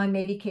the My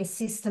Medicare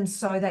system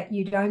so that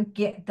you don't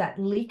get that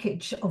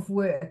leakage of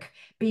work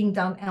being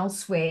done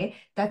elsewhere,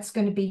 that's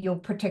going to be your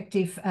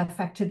protective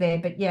factor there.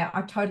 But yeah,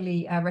 I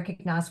totally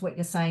recognize what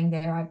you're saying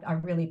there. I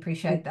really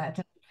appreciate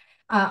that.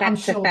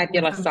 That's a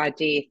fabulous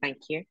idea.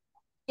 Thank you.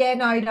 Yeah,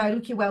 no,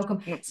 look, you're welcome.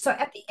 Mm. So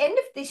at the end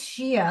of this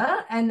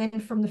year, and then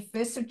from the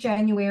 1st of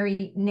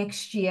January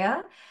next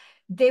year,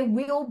 there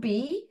will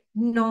be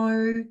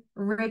no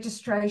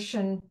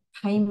registration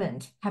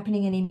payment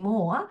happening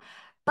anymore.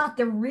 But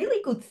the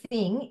really good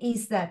thing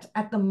is that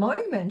at the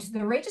moment,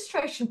 the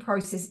registration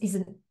process is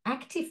an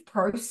active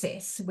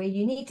process where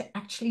you need to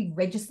actually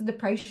register the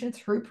patient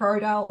through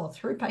Prodal or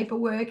through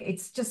paperwork.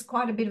 It's just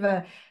quite a bit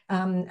of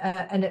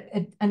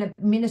an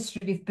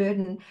administrative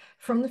burden.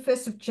 From the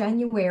 1st of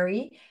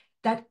January,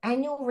 that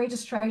annual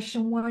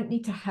registration won't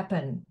need to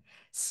happen.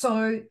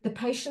 So the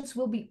patients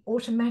will be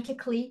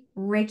automatically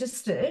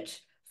registered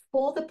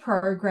for the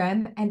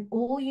program, and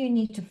all you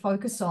need to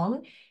focus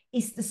on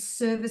is the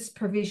service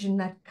provision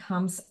that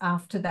comes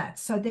after that.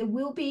 So there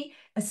will be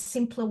a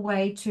simpler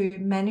way to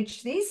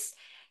manage this.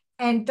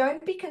 And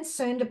don't be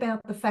concerned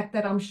about the fact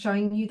that I'm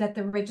showing you that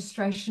the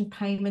registration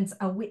payments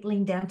are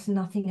whittling down to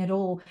nothing at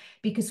all,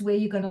 because where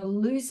you're going to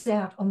lose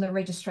out on the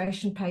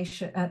registration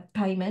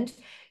payment,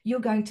 you're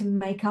going to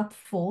make up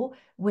for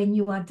when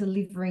you are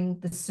delivering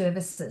the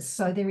services.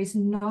 So there is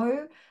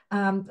no,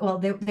 well,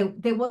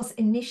 there was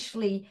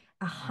initially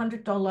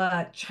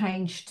 $100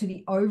 change to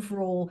the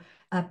overall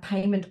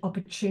payment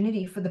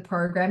opportunity for the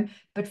program.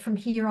 But from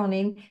here on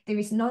in, there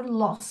is no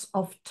loss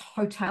of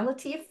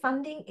totality of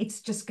funding. It's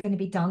just going to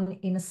be done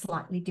in a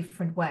slightly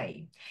different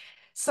way.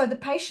 So the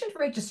patient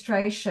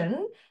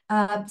registration,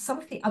 some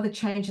of the other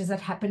changes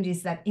that happened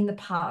is that in the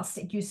past,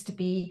 it used to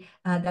be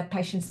that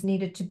patients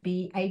needed to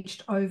be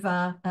aged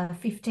over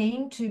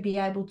 15 to be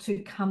able to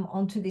come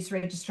onto this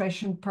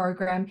registration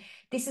program.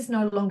 This is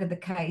no longer the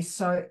case.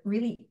 So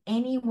really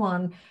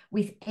anyone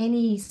with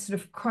any sort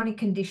of chronic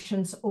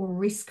conditions or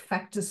risk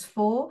factors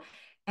for,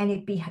 and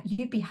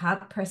you'd be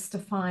hard pressed to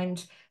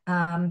find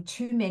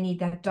too many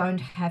that don't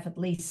have at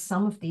least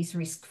some of these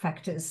risk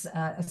factors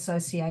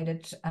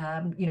associated,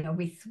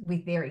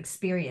 with their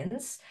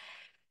experience.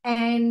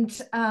 And,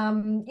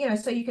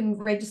 so you can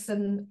register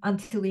them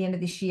until the end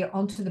of this year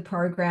onto the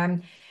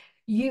program.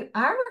 You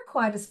are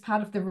required as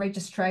part of the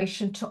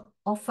registration to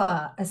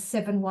offer a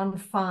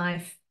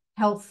 715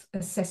 health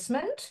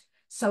assessment.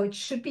 So it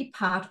should be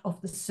part of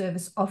the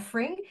service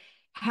offering.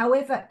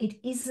 However, it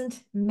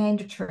isn't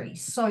mandatory.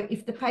 So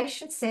if the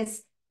patient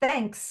says,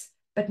 thanks,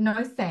 but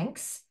no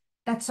thanks,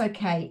 that's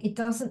okay. It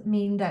doesn't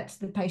mean that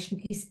the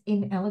patient is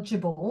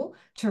ineligible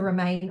to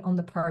remain on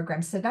the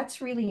program. So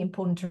that's really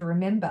important to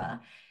remember.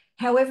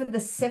 However, the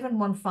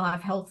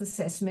 715 health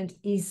assessment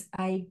is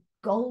a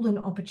golden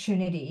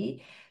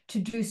opportunity to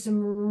do some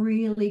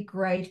really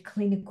great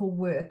clinical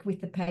work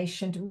with the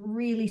patient,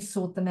 really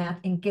sort them out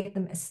and get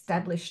them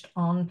established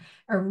on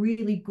a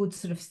really good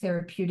sort of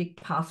therapeutic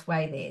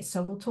pathway there.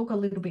 So we'll talk a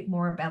little bit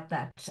more about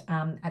that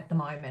at the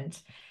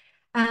moment.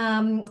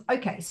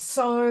 Okay,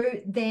 so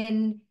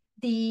then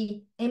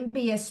the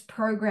MBS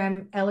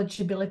program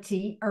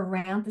eligibility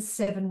around the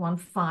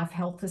 715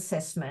 health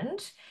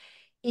assessment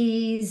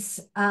is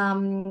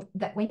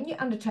that when you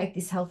undertake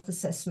this health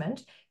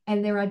assessment,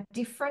 and there are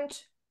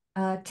different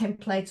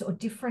templates or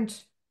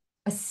different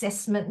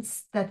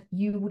assessments that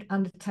you would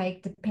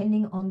undertake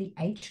depending on the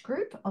age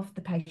group of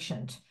the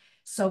patient.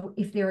 So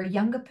if they're a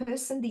younger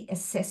person, the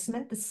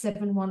assessment, the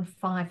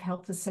 715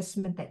 health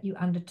assessment that you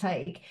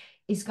undertake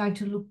is going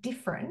to look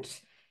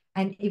different,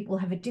 and it will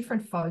have a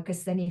different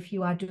focus than if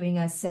you are doing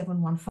a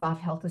 715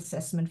 health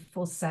assessment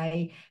for,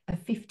 say, a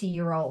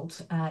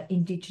 50-year-old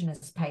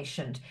Indigenous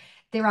patient.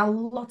 There are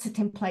lots of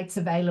templates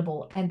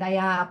available, and they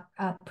are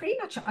pretty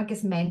much, I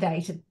guess,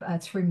 mandated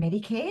through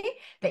Medicare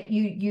that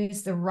you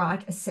use the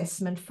right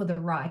assessment for the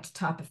right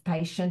type of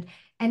patient,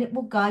 and it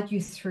will guide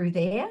you through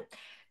there.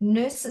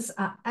 Nurses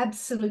are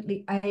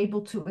absolutely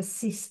able to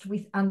assist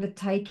with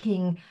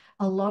undertaking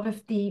a lot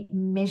of the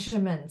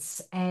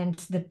measurements and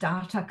the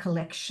data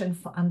collection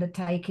for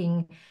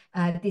undertaking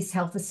this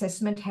health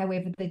assessment.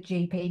 However, the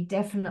GP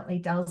definitely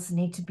does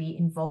need to be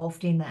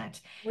involved in that.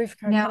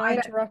 Rivka, now, can I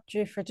interrupt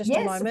you for just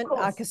a moment?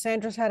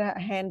 Cassandra's had her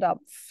hand up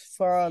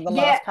for the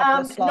last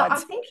couple of slides. No, I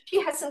think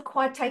she hasn't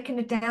quite taken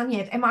it down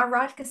yet. Am I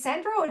right,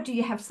 Cassandra, or do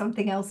you have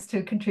something else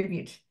to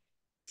contribute?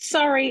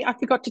 Sorry, I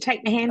forgot to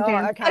take my hand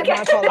down. Okay, my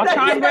apologies. I'll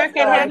try and work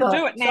out how to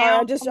do it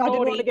now. Sorry, I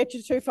didn't want to get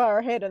you too far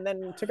ahead and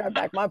then to go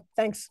back.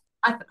 Thanks.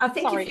 I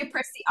think if you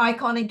press the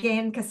icon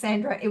again,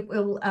 Cassandra, it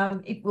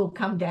will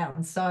come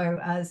down. So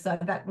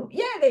that will,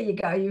 yeah, there you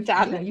go. You've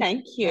done.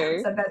 Thank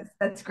you. So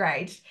that's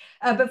great.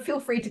 But feel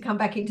free to come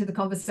back into the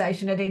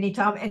conversation at any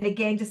time. And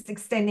again, just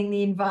extending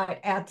the invite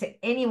out to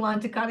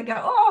anyone to kind of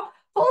go, oh,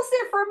 pause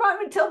there for a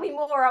moment, tell me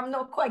more. I'm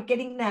not quite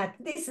getting that.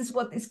 This is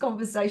what this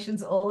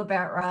conversation's all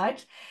about,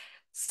 right?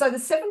 So the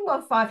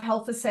 715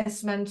 health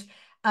assessment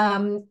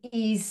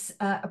is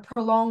a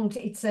prolonged,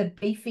 it's a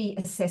beefy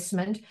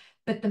assessment,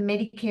 but the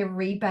Medicare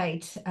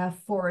rebate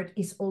for it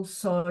is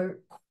also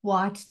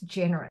quite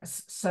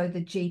generous. So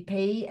the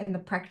GP and the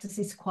practice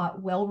is quite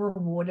well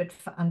rewarded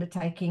for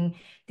undertaking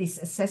this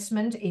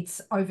assessment.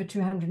 It's over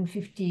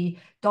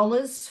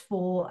 $250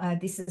 for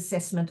this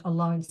assessment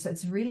alone. So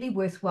it's really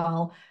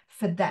worthwhile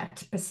for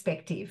that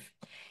perspective.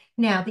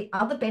 Now, the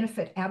other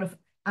benefit out of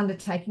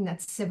undertaking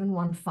that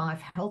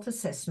 715 health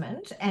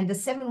assessment. And the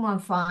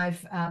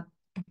 715,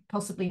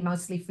 possibly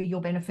mostly for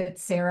your benefit,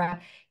 Sarah,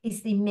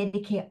 is the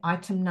Medicare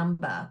item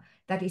number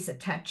that is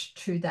attached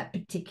to that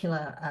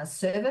particular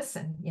service,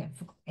 and yeah,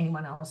 for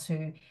anyone else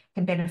who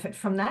can benefit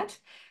from that.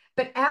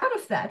 But out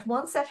of that,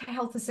 once that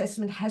health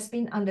assessment has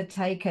been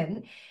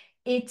undertaken,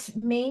 it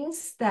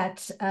means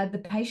that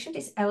the patient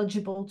is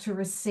eligible to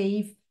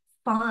receive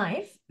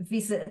 5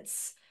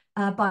 visits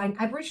by an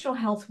Aboriginal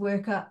health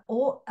worker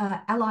or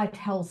allied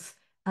health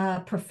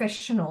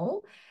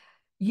professional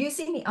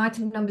using the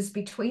item numbers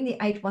between the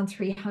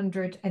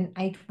 81300 and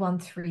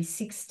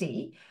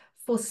 81360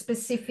 for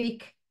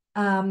specific,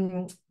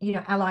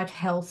 allied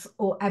health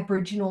or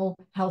Aboriginal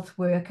health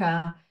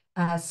worker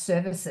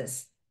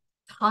services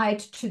tied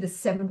to the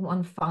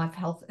 715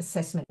 health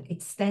assessment.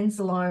 It stands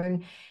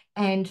alone,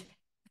 and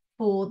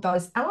for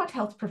those allied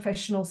health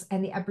professionals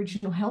and the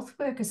Aboriginal health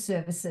worker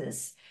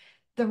services,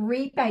 the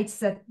rebates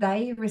that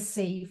they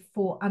receive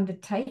for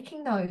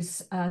undertaking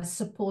those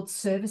support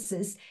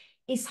services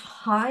is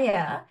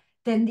higher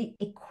than the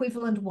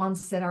equivalent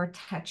ones that are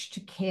attached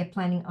to care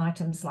planning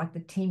items like the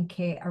team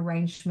care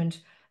arrangement,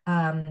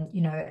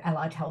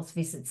 allied health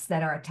visits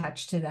that are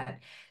attached to that.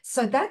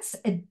 So that's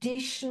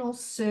additional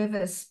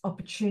service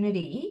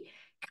opportunity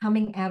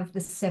coming out of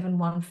the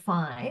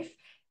 715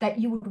 that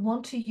you would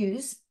want to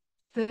use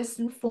first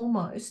and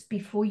foremost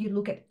before you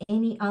look at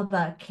any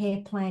other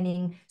care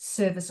planning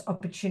service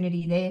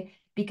opportunity there,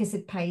 because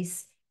it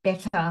pays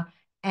better,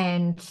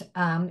 and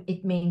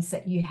it means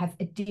that you have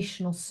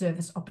additional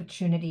service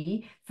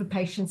opportunity for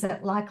patients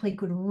that likely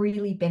could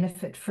really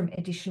benefit from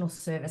additional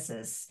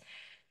services.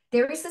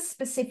 There is a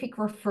specific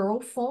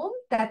referral form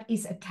that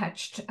is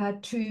attached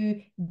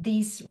to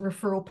these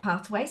referral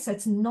pathways. So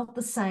it's not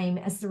the same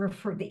as the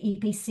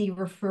EPC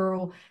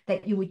referral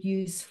that you would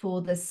use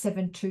for the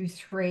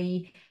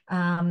 723,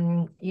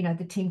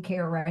 the team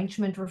care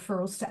arrangement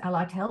referrals to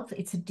allied health.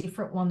 It's a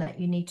different one that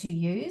you need to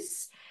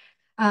use.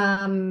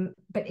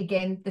 But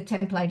again, the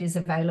template is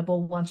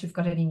available. Once you've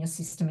got it in your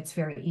system, it's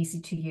very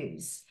easy to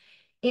use.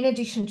 In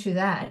addition to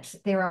that,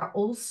 there are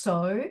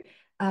also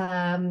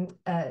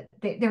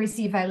there is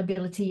the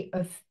availability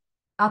of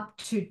up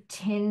to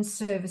 10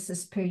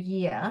 services per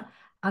year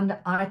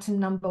under item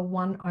number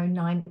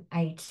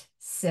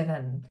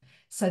 10987.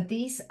 So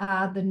these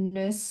are the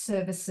nurse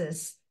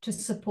services to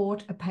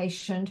support a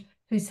patient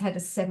who's had a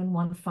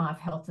 715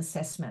 health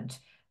assessment.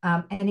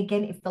 And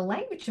again, if the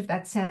language of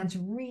that sounds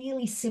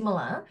really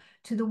similar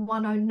to the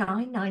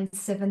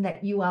 10997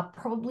 that you are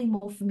probably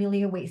more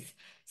familiar with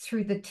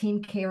through the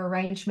team care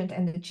arrangement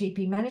and the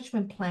GP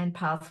management plan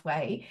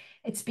pathway,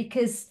 it's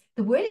because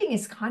the wording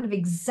is kind of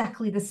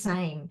exactly the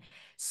same.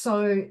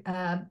 So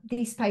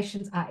these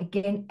patients are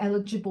again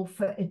eligible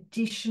for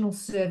additional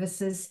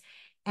services,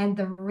 and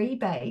the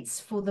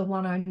rebates for the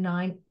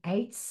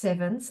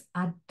 10987s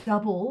are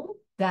double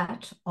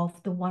that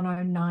of the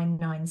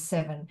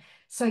 10997.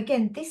 So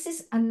again, this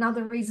is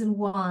another reason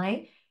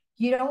why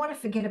you don't want to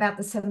forget about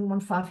the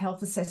 715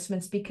 health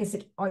assessments, because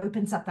it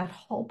opens up that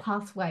whole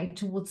pathway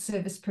towards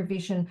service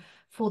provision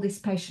for this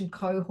patient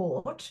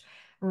cohort,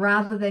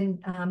 rather than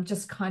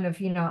just kind of,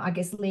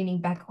 leaning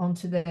back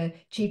onto the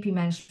GP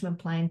management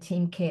plan,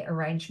 team care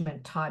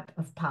arrangement type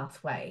of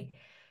pathway.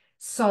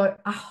 So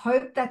I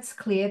hope that's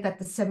clear that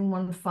the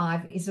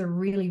 715 is a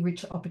really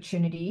rich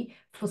opportunity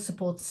for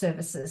support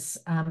services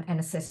and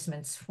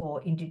assessments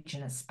for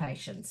Indigenous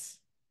patients.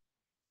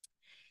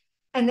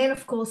 And then,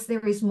 of course, there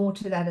is more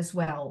to that as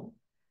well.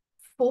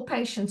 For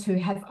patients who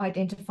have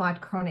identified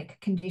chronic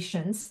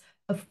conditions,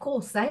 of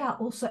course, they are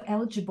also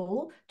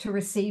eligible to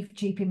receive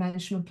GP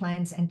management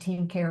plans and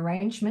team care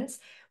arrangements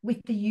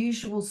with the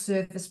usual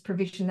service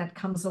provision that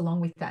comes along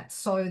with that.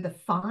 So the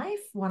 5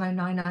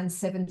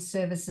 10997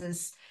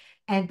 services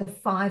and the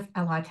 5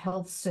 allied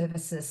health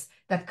services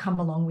that come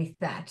along with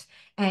that.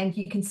 And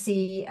you can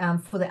see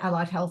for the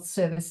allied health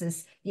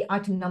services, the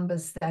item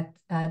numbers that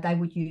they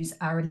would use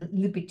are a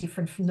little bit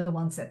different from the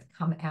ones that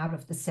come out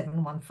of the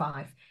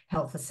 715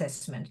 health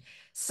assessment.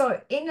 So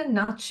in a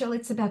nutshell,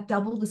 it's about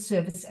double the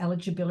service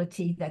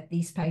eligibility that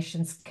these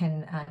patients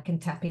can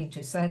tap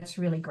into. So that's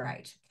really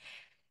great.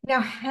 Now,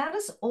 how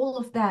does all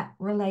of that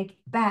relate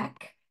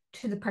back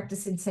to the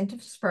Practice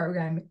Incentives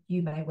Program,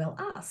 you may well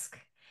ask?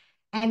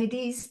 And it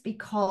is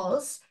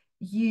because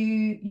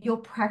your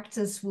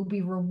practice will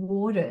be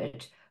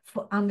rewarded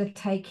for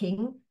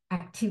undertaking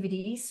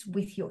activities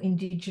with your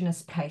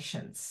Indigenous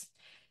patients.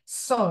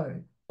 So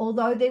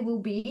although there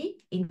will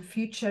be in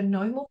future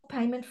no more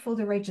payment for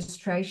the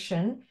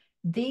registration,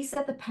 these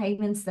are the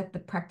payments that the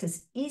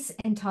practice is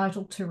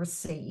entitled to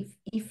receive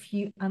if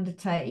you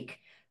undertake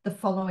the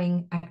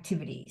following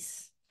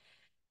activities.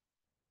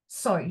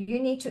 So you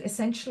need to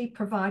essentially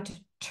provide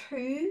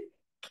 2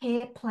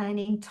 care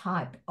planning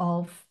type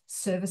of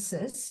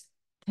services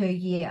per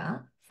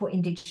year for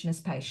Indigenous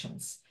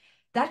patients.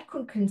 That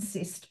could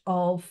consist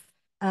of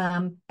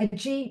a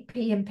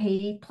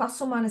GPMP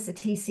plus or minus a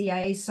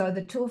TCA. So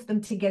the 2 of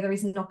them together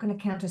is not going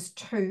to count as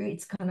 2.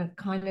 It's going to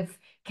kind of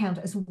count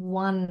as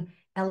 1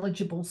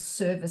 eligible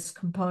service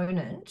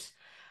component.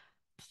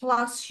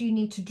 plus you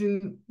need to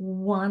do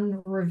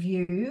one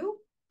review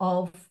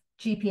of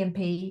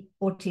GPMP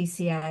or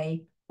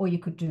TCA, or you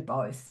could do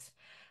both.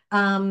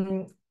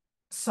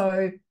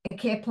 So a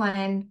care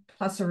plan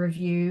plus a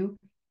review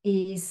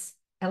is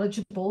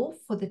eligible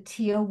for the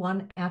Tier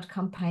 1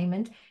 outcome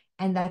payment,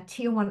 and that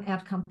Tier 1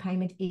 outcome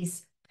payment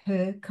is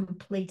per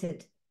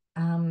completed,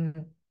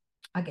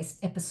 I guess,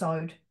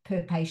 episode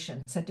per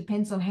patient. So it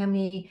depends on how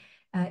many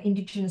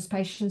Indigenous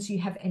patients you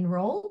have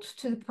enrolled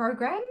to the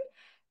program,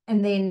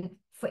 and then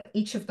for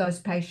each of those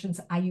patients,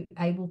 are you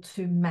able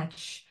to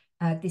match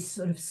this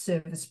sort of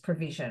service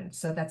provision?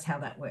 So that's how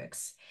that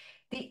works.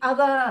 The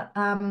other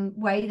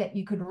way that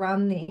you could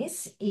run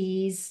this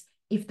is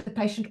if the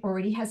patient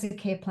already has a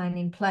care plan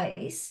in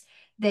place,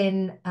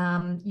 then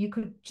you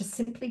could just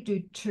simply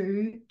do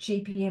 2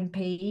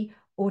 GPMP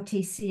or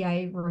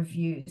TCA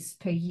reviews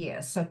per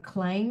year. So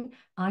claim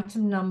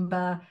item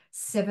number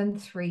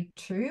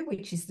 732,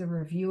 which is the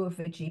review of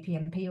a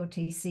GPMP or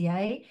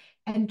TCA,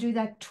 and do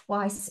that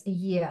twice a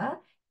year,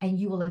 and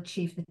you will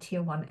achieve the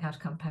Tier 1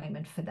 outcome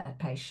payment for that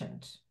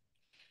patient.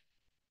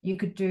 You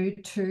could do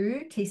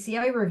 2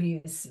 TCA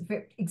reviews,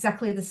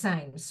 exactly the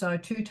same. So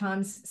 2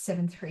 times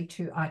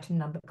 732 item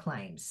number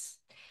claims.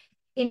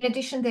 In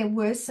addition, there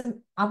were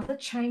some other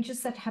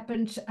changes that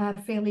happened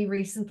fairly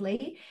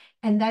recently,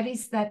 and that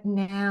is that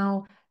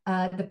now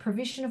the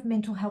provision of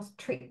mental health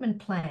treatment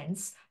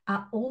plans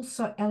are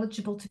also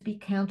eligible to be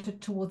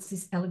counted towards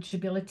this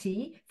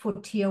eligibility for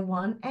Tier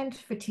 1 and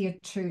for Tier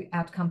 2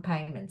 outcome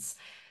payments.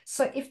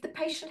 So if the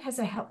patient has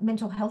a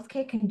mental health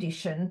care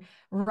condition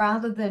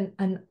rather than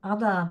an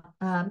other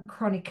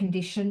chronic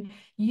condition,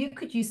 you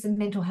could use the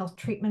mental health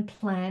treatment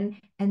plan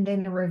and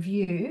then a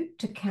review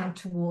to count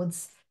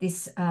towards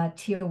this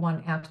Tier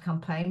 1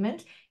 outcome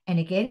payment. And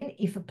again,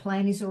 if a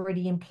plan is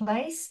already in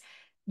place,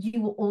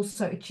 you will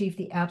also achieve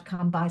the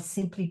outcome by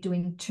simply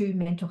doing 2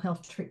 mental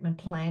health treatment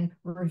plan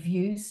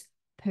reviews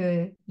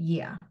per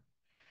year.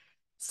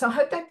 So I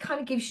hope that kind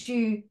of gives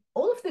you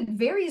all of the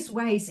various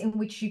ways in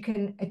which you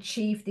can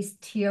achieve this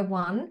Tier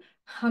 1,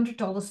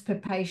 $100 per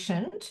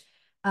patient,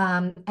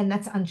 and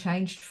that's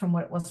unchanged from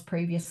what it was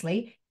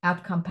previously,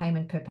 outcome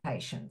payment per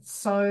patient.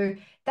 So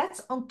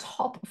that's on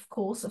top, of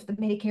course, of the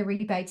Medicare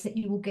rebates that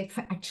you will get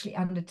for actually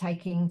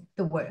undertaking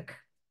the work.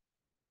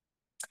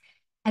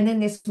 And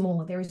then there's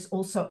more. There is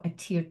also a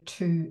Tier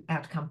 2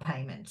 outcome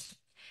payment.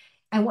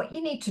 And what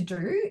you need to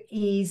do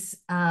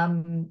is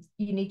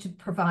you need to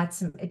provide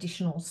some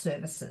additional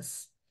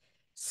services.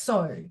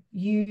 So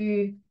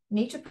you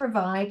need to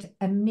provide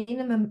a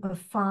minimum of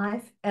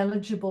 5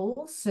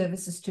 eligible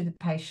services to the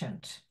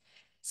patient.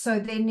 So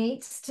there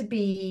needs to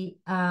be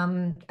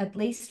at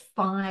least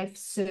 5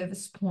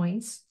 service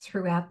points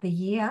throughout the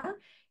year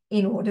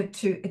in order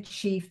to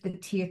achieve the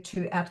Tier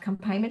 2 outcome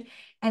payment.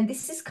 And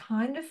this is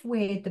kind of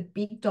where the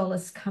big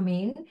dollars come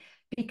in,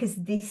 because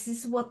this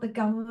is what the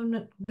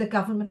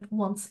government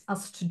wants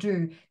us to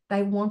do.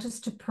 They want us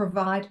to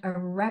provide a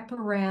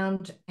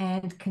wraparound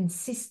and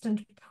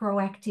consistent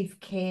proactive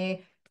care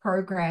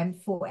program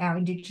for our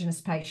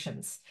Indigenous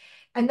patients.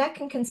 And that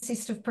can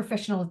consist of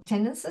professional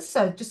attendances,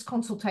 so just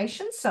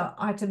consultations. So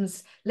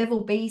items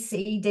level B,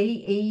 C,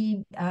 D,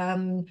 E,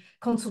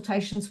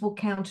 consultations will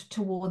count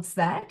towards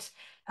that.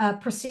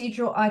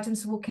 Procedural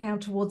items will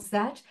count towards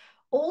that.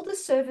 All the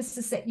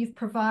services that you've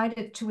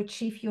provided to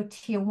achieve your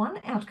Tier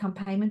 1 outcome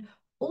payment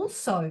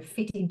also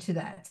fit into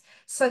that.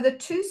 So the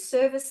 2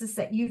 services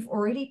that you've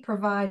already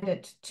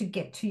provided to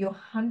get to your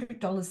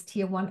 $100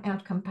 Tier 1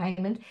 outcome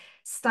payment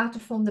start to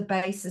form the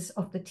basis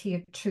of the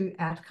Tier 2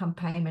 outcome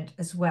payment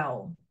as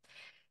well.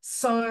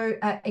 So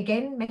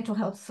again, mental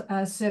health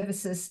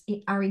services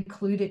are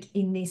included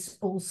in this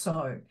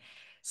also.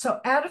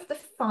 So out of the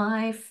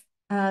 5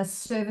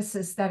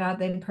 services that are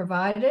then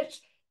provided,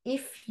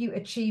 if you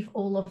achieve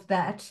all of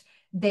that,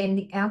 then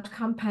the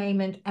outcome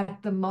payment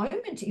at the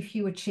moment, if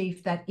you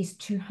achieve that, is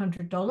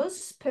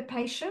 $200 per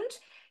patient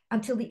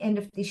until the end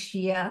of this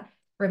year.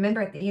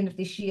 Remember, at the end of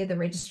this year, the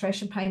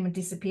registration payment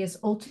disappears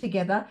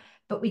altogether,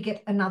 but we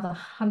get another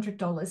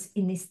 $100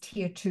 in this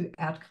Tier 2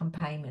 outcome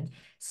payment.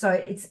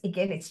 So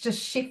it's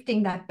just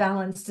shifting that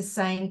balance to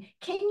saying,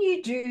 can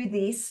you do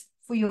this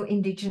for your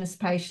Indigenous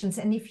patients?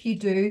 And if you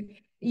do,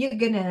 you're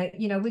gonna,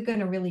 we're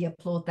gonna really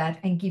applaud that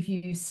and give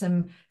you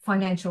some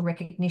financial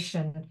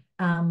recognition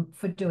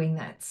for doing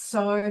that.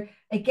 So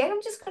again,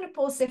 I'm just going to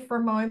pause there for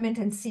a moment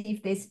and see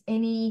if there's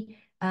any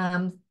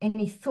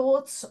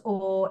thoughts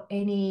or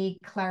any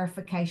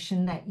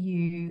clarification that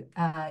you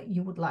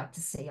would like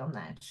to see on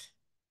that.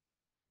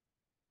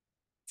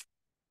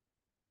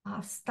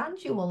 I've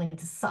stunned you all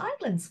into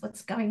silence.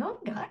 What's going on,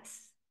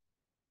 guys?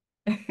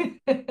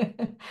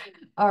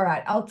 All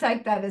right, I'll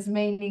take that as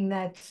meaning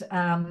that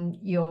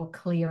you're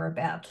clear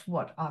about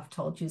what I've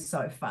told you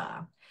so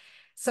far.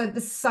 So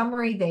the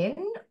summary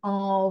then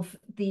of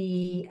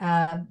the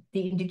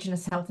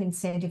Indigenous Health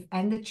Incentive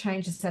and the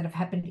changes that have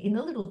happened in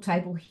the little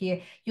table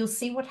here, you'll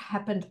see what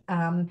happened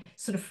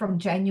sort of from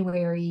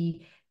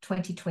January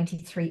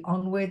 2023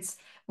 onwards.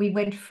 We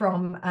went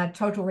from a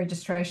total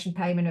registration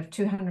payment of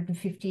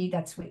 $250,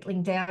 that's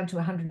whittling down to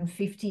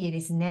 $150. It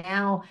is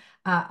now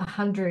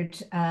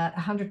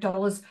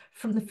 $100.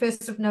 From the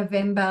 1st of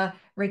November,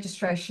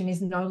 registration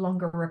is no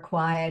longer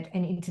required,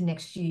 and into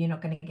next year, you're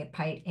not going to get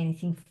paid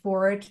anything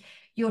for it.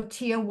 Your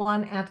Tier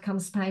 1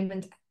 outcomes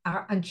payment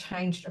are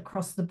unchanged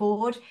across the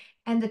board,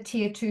 and the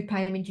Tier 2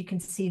 payment, you can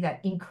see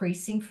that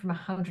increasing from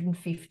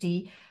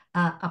 $150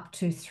 up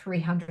to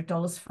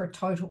 $300 for a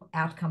total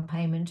outcome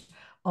payment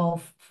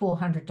of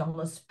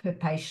 $400 per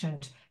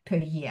patient per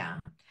year.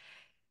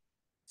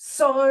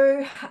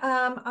 So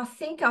I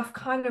think I've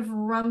kind of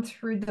run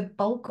through the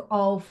bulk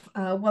of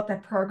what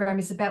that program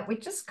is about. We're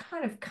just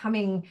kind of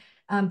coming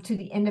to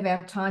the end of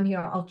our time here.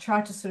 I'll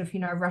try to sort of,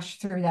 rush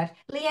through that.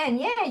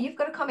 Leanne, yeah, you've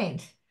got a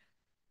comment.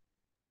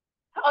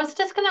 I was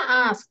just going to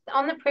ask,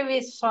 on the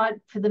previous slide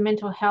for the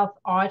mental health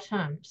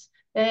items,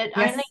 it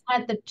Yes. only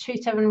had the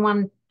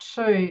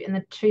 2712 and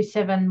the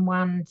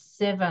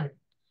 2717.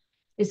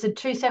 Is the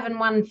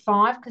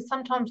 2715? Because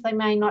sometimes they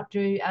may not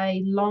do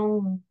a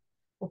long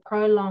or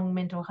prolonged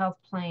mental health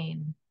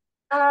plan.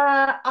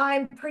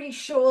 I'm pretty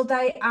sure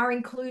they are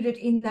included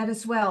in that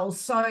as well.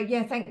 So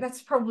yeah,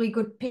 that's probably a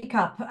good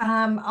pickup.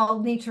 I'll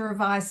need to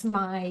revise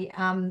my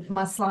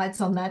my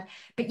slides on that.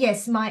 But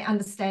yes, my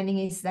understanding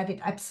is that it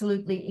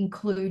absolutely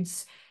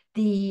includes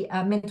the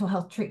mental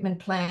health treatment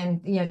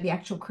plan, the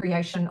actual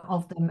creation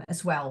of them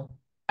as well.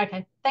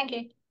 Okay, thank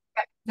you.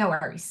 No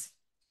worries.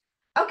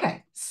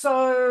 Okay,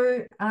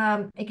 so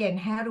again,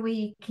 how do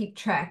we keep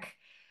track?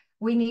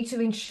 We need to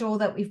ensure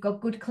that we've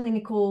got good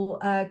clinical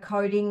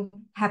coding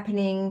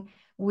happening.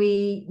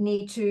 We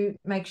need to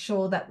make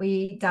sure that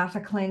we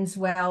data cleanse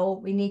well.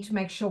 We need to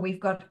make sure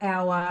we've got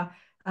our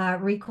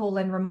recall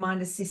and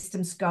reminder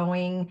systems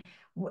going.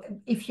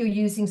 If you're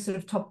using sort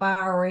of Top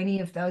Bar or any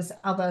of those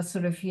other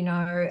sort of,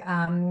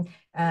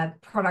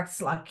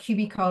 products like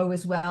Cubico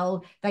as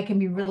well, they can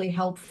be really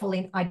helpful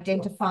in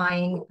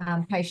identifying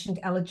patient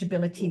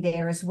eligibility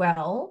there as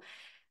well.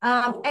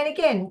 And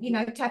again,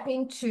 tap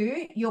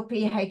into your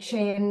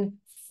PHN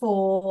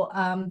for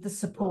the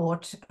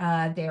support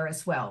there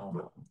as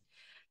well.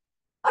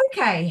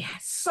 Okay,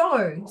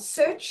 so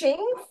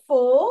searching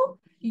for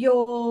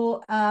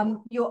your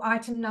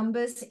item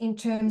numbers in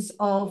terms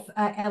of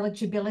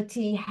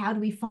eligibility. How do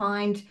we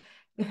find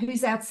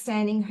who's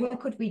outstanding? Who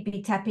could we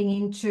be tapping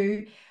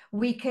into?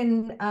 We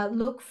can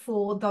look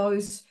for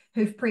those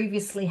who've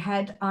previously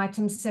had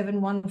item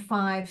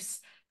 715s,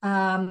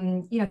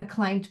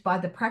 claimed by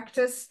the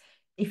practice.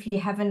 If you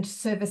haven't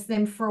serviced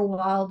them for a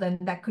while, then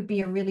that could be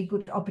a really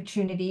good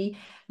opportunity.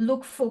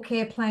 Look for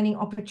care planning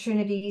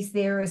opportunities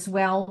there as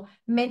well.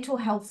 Mental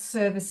health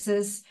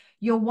services,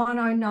 your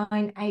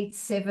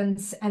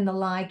 10987s and the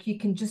like, you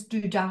can just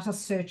do data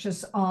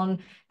searches on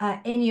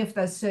any of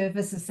those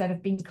services that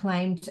have been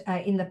claimed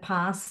in the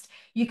past.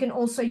 You can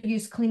also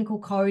use clinical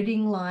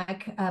coding,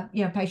 like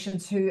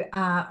patients who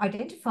are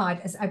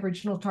identified as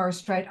Aboriginal Torres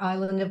Strait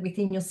Islander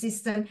within your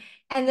system,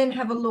 and then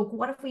have a look.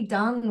 What have we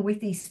done with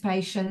these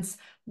patients?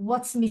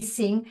 What's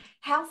missing?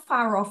 How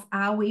far off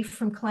are we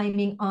from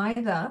claiming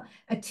either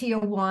a Tier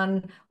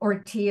 1 or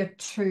a Tier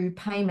 2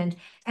 payment?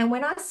 And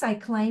when I say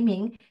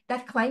claiming,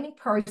 that claiming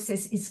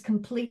process is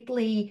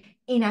completely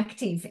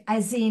inactive,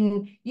 as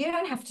in you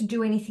don't have to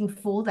do anything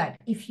for that.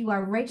 If you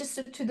are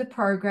registered to the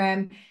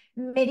program,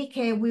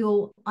 Medicare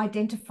will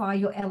identify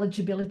your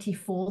eligibility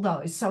for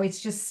those. So it's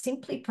just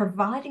simply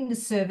providing the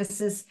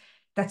services.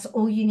 That's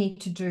all you need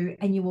to do,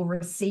 and you will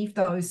receive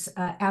those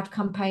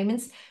outcome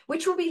payments,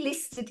 which will be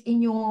listed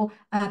in your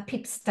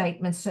PIP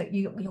statements. So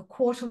your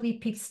quarterly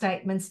PIP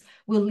statements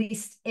will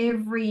list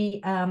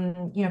every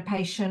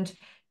patient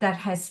that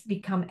has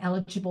become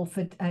eligible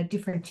for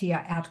different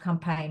tier outcome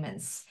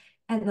payments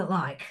and the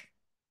like.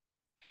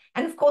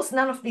 And of course,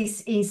 none of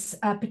this is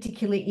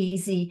particularly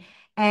easy.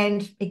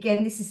 And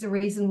again, this is the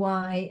reason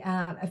why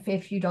a fair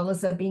few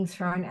dollars are being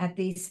thrown at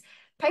this.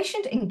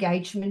 Patient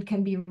engagement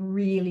can be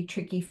really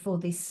tricky for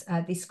this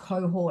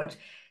cohort.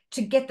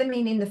 To get them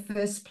in the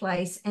first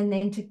place and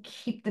then to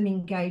keep them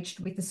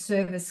engaged with the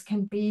service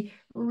can be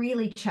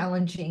really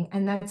challenging,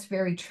 and that's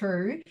very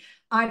true.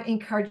 I'd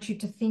encourage you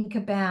to think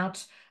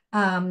about,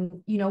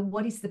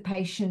 what is the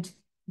patient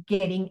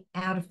getting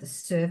out of the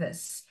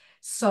service?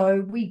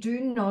 So we do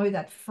know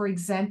that, for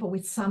example,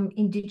 with some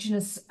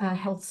Indigenous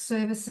health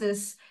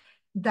services,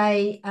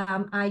 they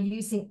are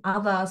using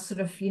other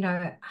sort of,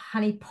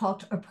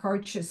 honeypot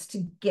approaches to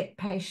get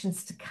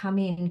patients to come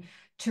in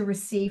to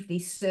receive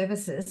these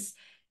services.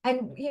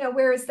 And,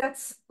 whereas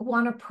that's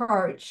one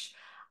approach,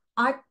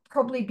 I'd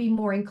probably be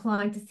more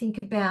inclined to think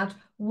about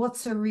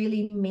what's a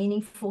really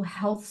meaningful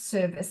health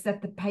service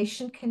that the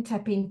patient can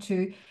tap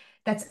into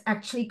that's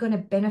actually going to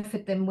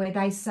benefit them, where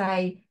they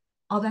say,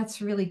 oh, that's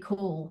really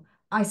cool.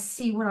 I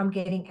see what I'm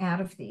getting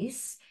out of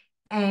this.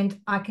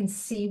 And I can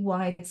see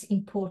why it's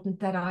important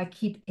that I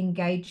keep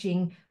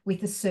engaging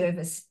with the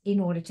service in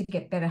order to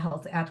get better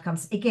health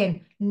outcomes.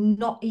 Again,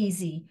 not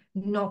easy,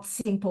 not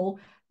simple,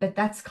 but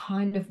that's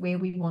kind of where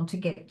we want to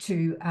get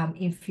to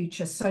in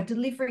future. So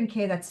delivering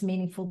care that's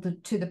meaningful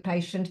to the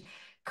patient,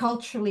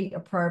 culturally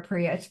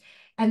appropriate,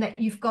 and that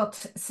you've got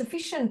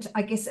sufficient,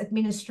 I guess,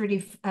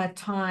 administrative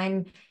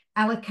time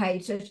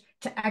allocated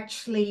to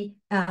actually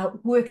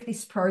work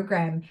this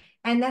program.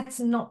 And that's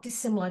not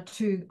dissimilar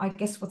to, I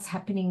guess, what's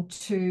happening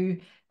to,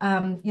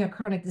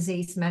 chronic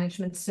disease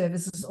management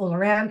services all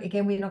around.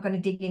 Again, we're not going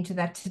to dig into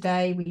that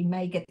today. We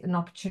may get an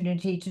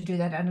opportunity to do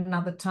that at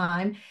another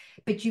time.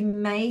 But you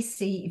may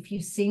see, if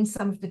you've seen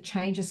some of the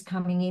changes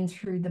coming in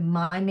through the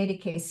My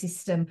Medicare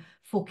system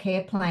for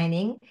care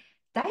planning,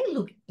 they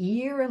look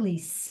eerily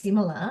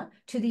similar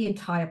to the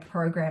entire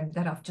program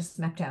that I've just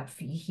mapped out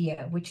for you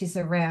here, which is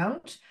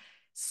around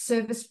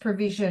service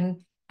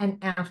provision and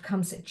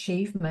outcomes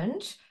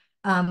achievement,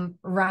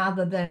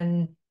 rather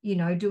than,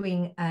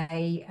 doing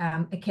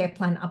a care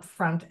plan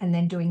upfront and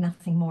then doing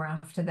nothing more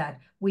after that.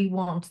 We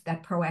want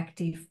that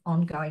proactive,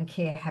 ongoing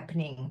care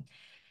happening.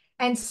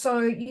 And so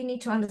you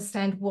need to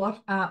understand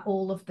what are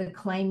all of the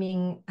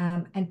claiming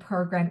and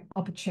program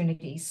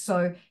opportunities.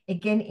 So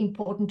again,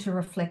 important to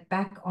reflect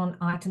back on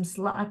items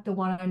like the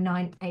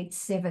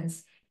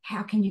 10987s.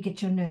 How can you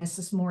get your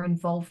nurses more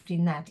involved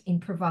in that, in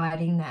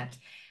providing that?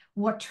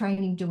 What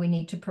training do we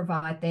need to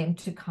provide them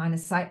to kind of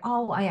say,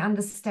 oh, I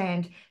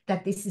understand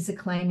that this is a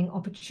claiming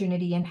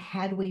opportunity, and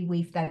how do we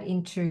weave that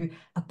into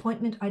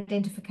appointment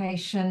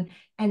identification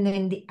and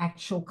then the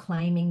actual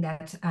claiming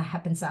that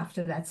happens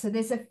after that. So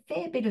there's a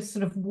fair bit of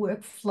sort of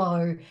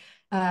workflow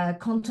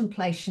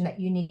contemplation that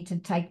you need to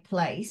take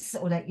place,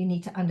 or that you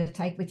need to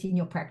undertake within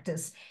your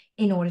practice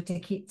in order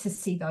to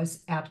see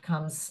those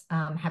outcomes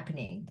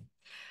happening.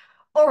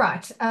 All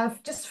right,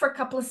 just for a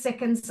couple of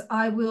seconds,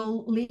 I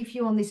will leave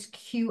you on this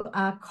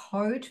QR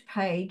code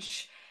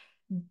page.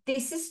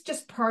 This is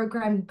just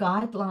program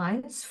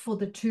guidelines for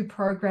the two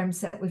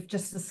programs that we've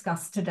just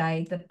discussed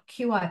today, the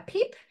QI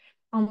PIP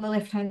on the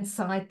left-hand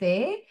side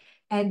there,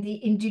 and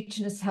the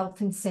Indigenous Health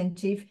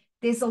Incentive.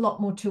 There's a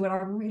lot more to it. I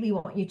really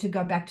want you to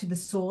go back to the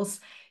source.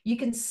 You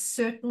can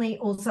certainly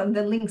also,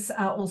 the links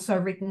are also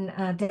written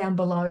down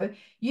below.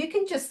 You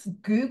can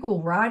just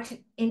Google, right,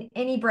 in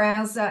any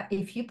browser,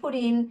 if you put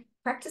in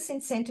Practice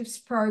Incentives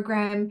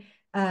Program,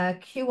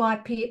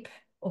 QI PIP,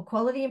 or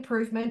Quality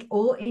Improvement,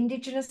 or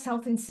Indigenous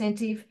Health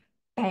Incentive,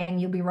 bang,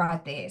 you'll be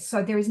right there.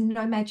 So there is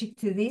no magic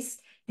to this.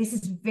 This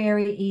is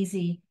very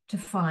easy to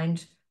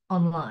find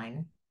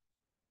online.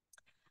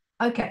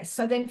 Okay,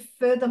 so then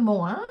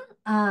furthermore,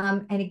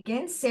 and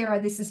again,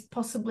 Sarah, this is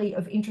possibly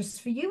of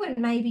interest for you and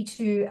maybe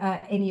to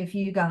any of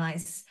you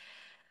guys.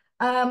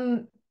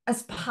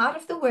 As part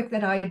of the work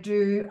that I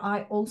do,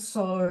 I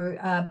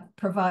also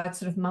provide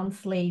sort of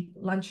monthly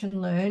lunch and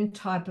learn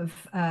type of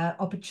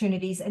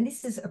opportunities, and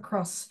this is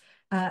across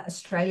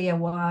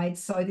Australia-wide.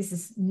 So this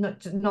is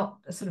not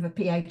sort of a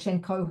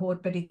PHN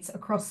cohort, but it's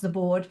across the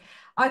board.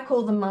 I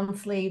call them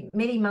monthly,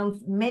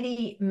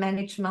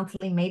 Medi-managed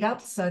monthly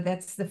meetups. So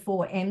that's the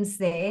 4 M's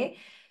there,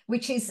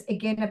 which is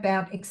again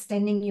about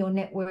extending your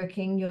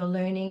networking, your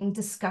learning,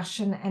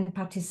 discussion, and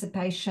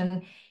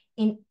participation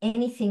in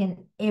anything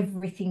and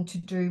everything to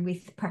do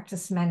with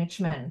practice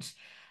management.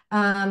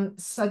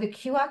 So the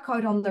QR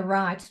code on the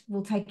right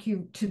will take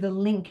you to the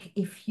link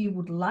if you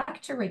would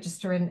like to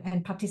register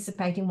and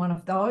participate in one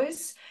of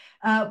those.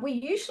 We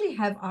usually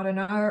have, I don't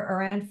know,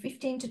 around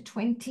 15 to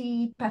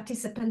 20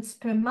 participants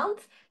per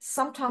month,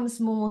 sometimes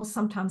more,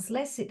 sometimes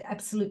less. It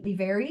absolutely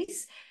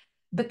varies.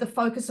 But the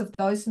focus of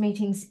those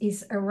meetings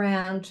is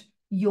around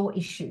your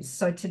issues.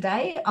 So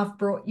today I've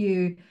brought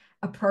you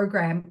a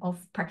program of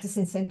Practice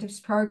Incentives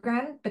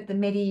program, but the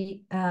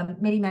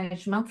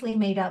Medi-managed monthly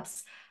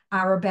meetups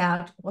are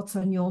about what's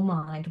on your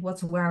mind,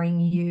 what's worrying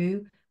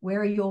you,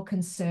 where are your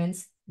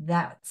concerns.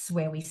 That's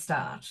where we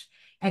start.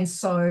 And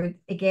so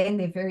again,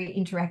 they're very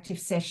interactive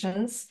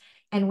sessions.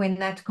 And when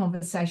that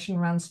conversation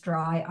runs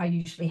dry, I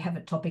usually have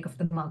a topic of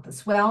the month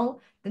as well.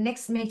 The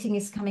next meeting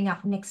is coming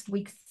up next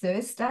week,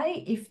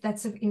 Thursday, if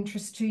that's of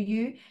interest to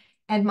you.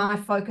 And my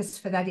focus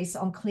for that is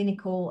on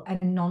clinical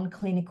and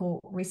non-clinical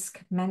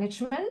risk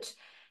management.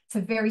 It's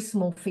a very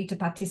small fee to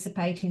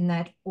participate in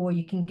that, or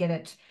you can get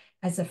it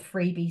as a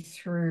freebie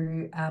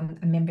through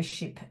a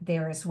membership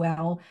there as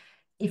well.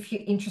 If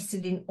you're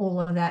interested in all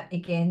of that,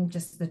 again,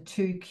 just the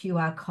 2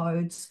 QR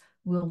codes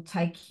will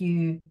take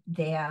you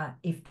there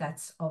if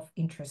that's of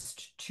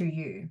interest to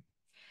you.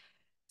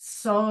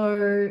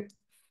 So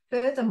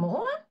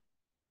furthermore,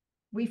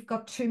 we've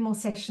got 2 more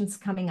sessions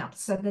coming up.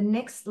 So the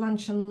next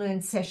Lunch and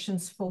Learn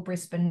sessions for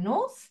Brisbane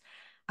North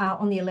are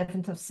on the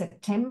 11th of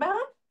September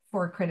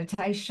for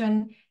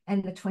accreditation,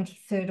 and the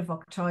 23rd of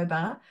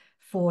October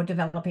for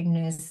developing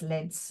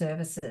nurse-led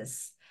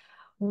services.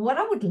 What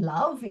I would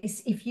love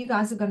is, if you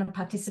guys are going to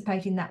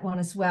participate in that one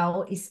as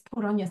well, is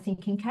put on your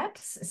thinking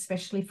caps,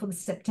 especially for the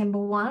September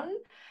one.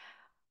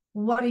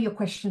 What are your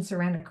questions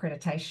around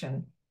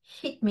accreditation?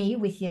 hit me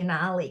with your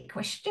gnarly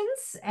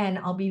questions and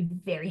I'll be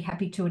very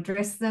happy to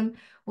address them.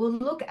 We'll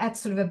look at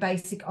sort of a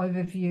basic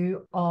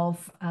overview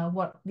of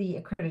what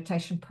the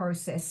accreditation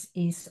process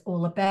is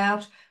all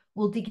about.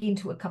 We'll dig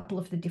into a couple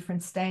of the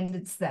different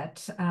standards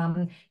that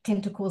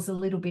tend to cause a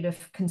little bit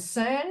of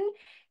concern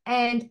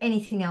and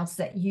anything else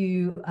that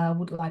you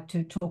would like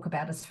to talk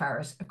about as far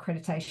as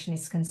accreditation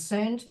is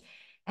concerned.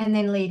 And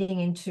then leading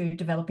into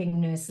developing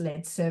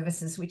nurse-led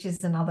services, which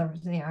is another,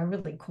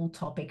 really cool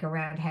topic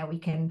around how we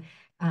can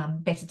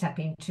better tap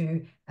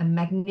into a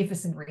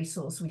magnificent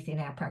resource within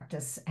our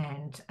practice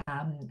and,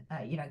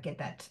 get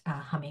that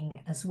humming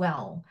as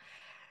well.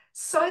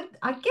 So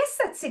I guess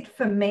that's it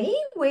for me.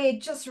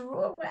 We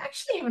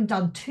actually haven't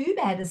done too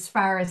bad as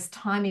far as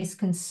time is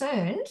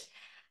concerned.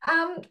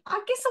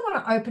 I guess I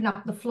want to open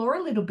up the floor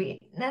a little bit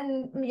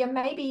and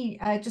maybe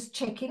just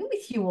check in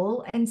with you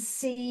all and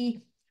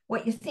see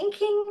what you're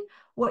thinking,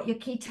 what your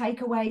key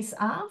takeaways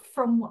are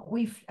from what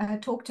we've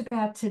talked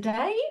about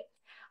today.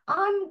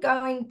 I'm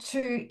going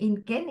to,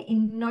 again,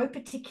 in no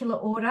particular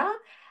order.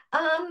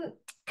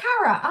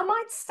 Cara, I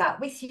might start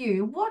with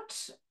you.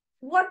 What's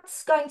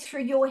going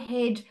through your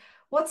head?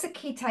 What's a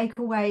key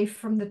takeaway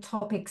from the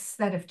topics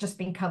that have just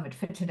been covered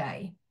for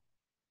today?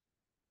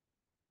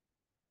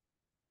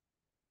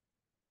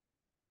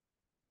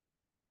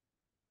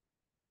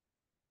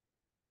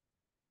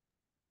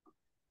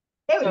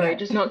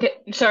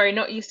 Sorry,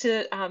 not used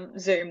to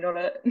Zoom, not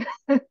a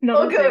Oh, a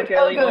Zoom good.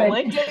 girly Oh, good.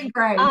 normally. You're doing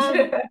great.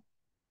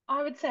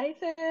 I would say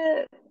for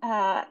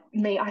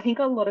me, I think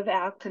a lot of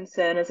our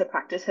concern as a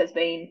practice has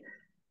been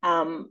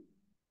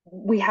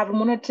we haven't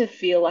wanted to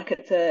feel like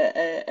it's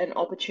an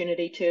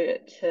opportunity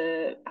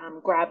to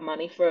grab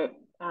money for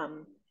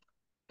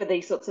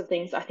these sorts of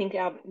things. I think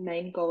our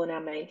main goal and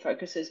our main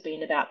focus has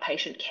been about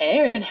patient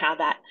care and how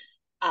that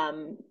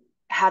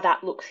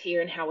looks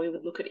here and how we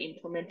would look at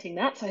implementing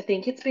that. So I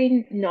think it's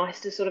been nice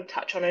to sort of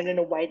touch on it in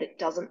a way that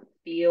doesn't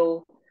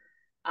feel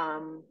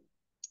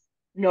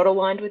not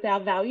aligned with our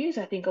values.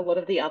 I think a lot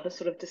of the other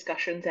sort of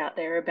discussions out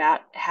there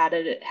about how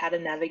to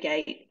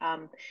navigate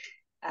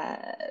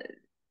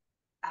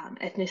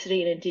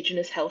ethnicity and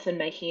Indigenous health and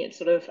making it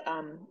sort of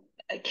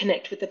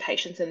connect with the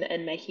patients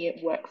and making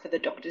it work for the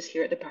doctors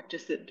here at the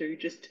practice that do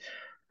just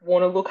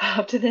want to look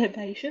after their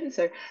patients.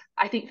 So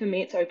I think for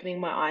me, it's opening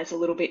my eyes a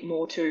little bit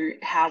more to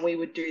how we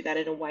would do that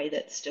in a way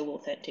that's still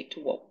authentic to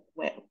what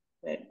we're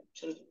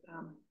sort of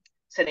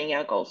setting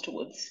our goals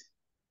towards.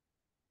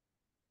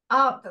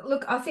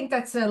 Look, I think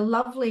that's a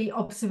lovely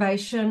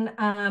observation.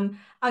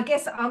 I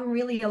guess I'm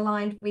really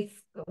aligned with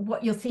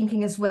what you're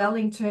thinking as well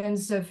in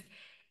terms of,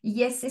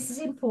 yes, this is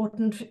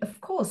important, of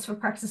course, for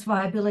practice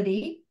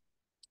viability,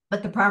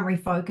 but the primary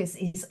focus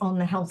is on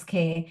the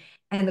healthcare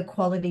and the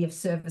quality of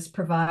service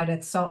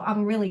provided. So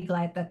I'm really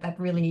glad that that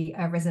really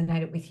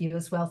resonated with you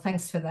as well.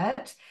 Thanks for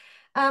that.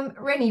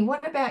 Rennie,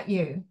 what about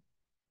you?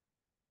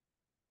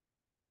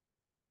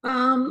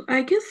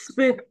 I guess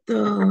with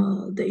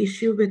the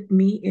issue with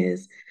me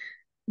is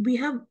we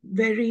have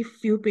very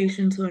few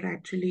patients who are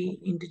actually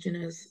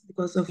Indigenous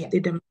because of the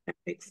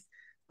demographics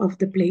of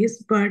the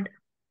place. But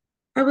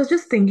I was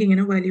just thinking,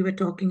 while you were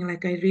talking,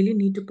 like I really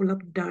need to pull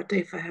up data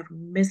if I have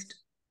missed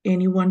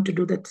anyone to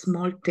do that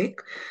small tick.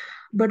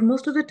 But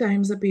most of the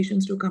times the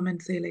patients do come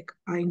and say, like,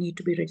 I need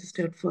to be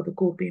registered for the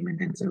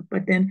co-payment and stuff.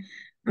 But then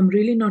I'm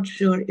really not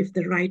sure if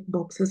the right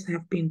boxes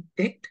have been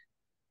ticked.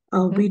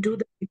 We do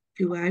the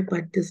QI,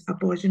 but this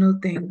Aboriginal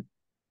thing,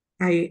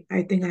 I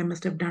think I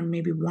must have done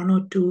maybe 1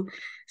 or 2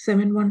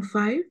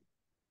 715.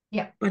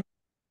 Yeah. But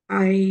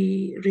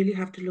I really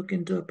have to look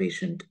into a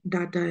patient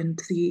data and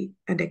see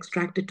and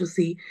extract it to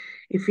see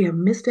if we have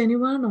missed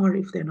anyone or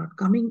if they're not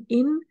coming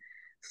in.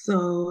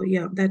 So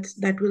yeah,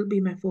 that will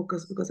be my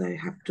focus because I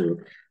have to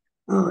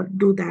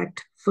do that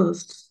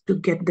first to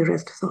get the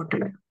rest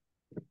sorted.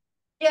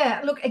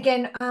 Yeah, look,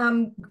 again,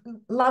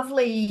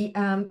 lovely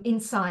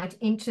insight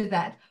into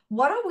that.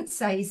 What I would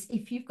say is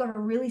if you've got a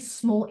really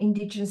small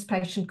Indigenous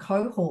patient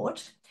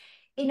cohort,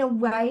 in a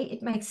way,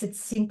 it makes it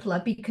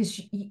simpler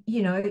because,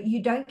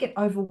 you don't get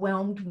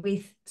overwhelmed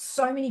with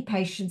so many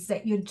patients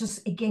that you're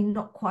just, again,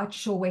 not quite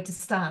sure where to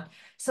start.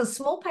 So a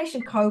small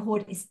patient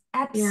cohort is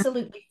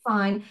absolutely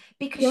fine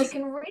because you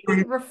can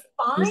really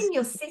refine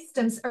your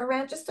systems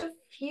around just a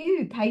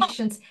few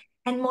patients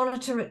and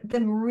monitor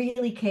them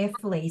really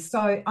carefully.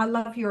 So I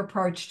love your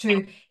approach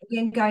to,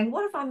 again, going,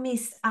 what have I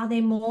missed? Are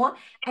there more?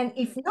 And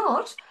if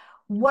not,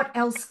 what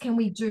else can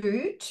we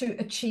do to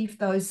achieve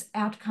those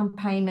outcome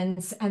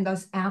payments and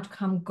those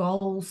outcome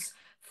goals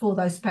for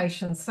those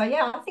patients? So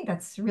yeah, I think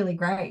that's really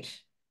great.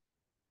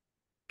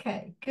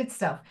 Okay, good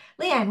stuff.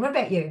 Leanne, what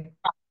about you?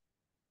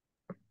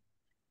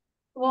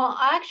 Well,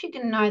 I actually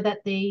didn't know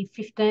that the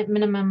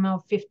minimum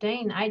of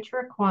 15 age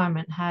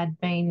requirement had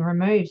been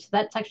removed. So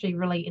that's actually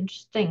really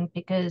interesting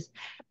because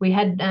we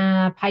had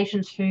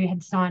patients who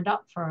had signed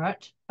up for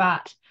it,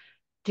 but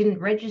didn't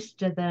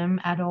register them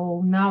at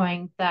all,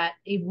 knowing that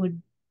it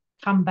would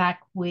come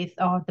back with,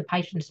 oh, the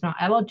patient's not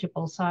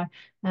eligible. So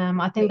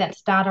I think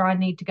that's data I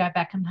need to go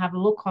back and have a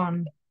look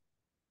on.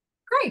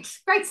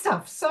 Great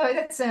stuff. So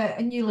that's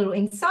a new little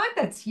insight.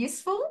 That's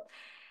useful.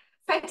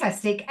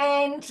 Fantastic.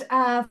 And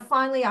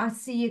finally, I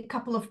see a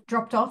couple have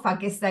dropped off. I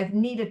guess they've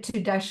needed to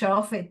dash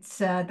off. It's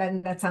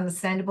then that's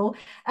understandable.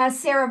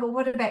 Sarah, but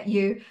what about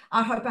you?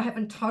 I hope I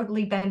haven't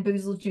totally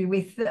bamboozled you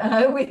with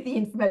the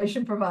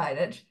information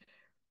provided.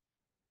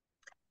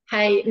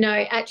 Hey, no,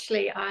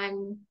 actually, I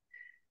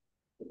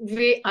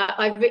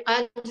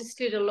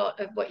understood a lot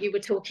of what you were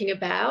talking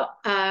about.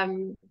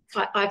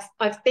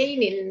 I've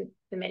been in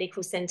the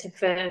medical centre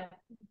for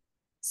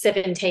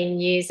 17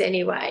 years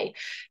anyway.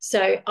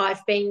 So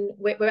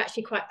we're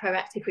actually quite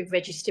proactive with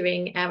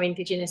registering our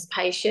Indigenous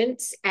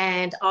patients,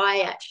 and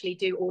I actually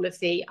do all of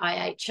the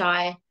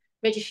IHI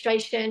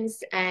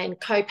registrations and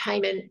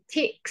co-payment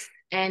ticks.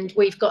 And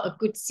we've got a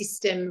good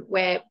system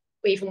where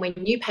even when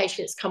new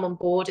patients come on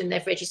board and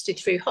they've registered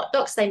through Hot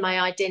Docs, they may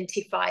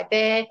identify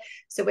there.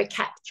 So we're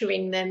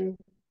capturing them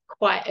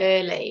quite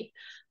early.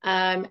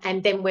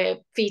 And then we're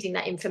feeding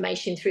that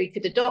information through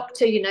to the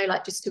doctor,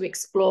 like just to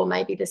explore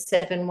maybe the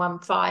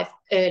 715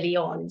 early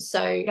on.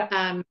 So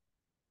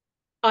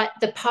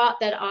the part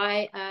that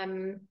I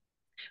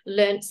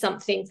learned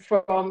something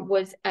from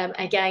was,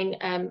 again,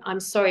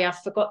 I'm sorry, I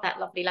forgot that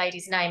lovely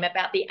lady's name,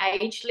 about the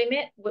age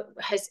limit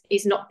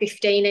is not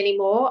 15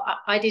 anymore.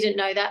 I didn't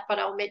know that, but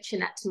I'll mention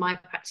that to my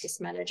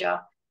practice manager.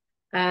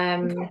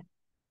 Okay.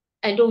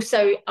 And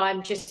also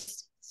I'm just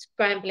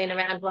scrambling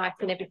around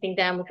writing everything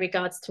down with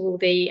regards to all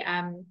the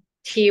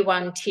tier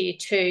 1, tier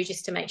 2,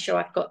 just to make sure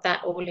I've got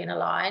that all in a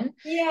line.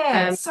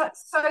 Yeah. So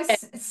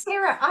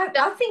Sarah,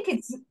 I think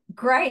it's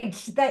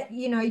great that,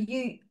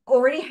 you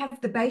already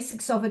have the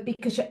basics of it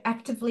because you're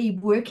actively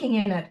working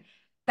in it.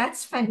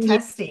 That's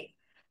fantastic.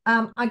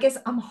 Yeah. I guess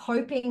I'm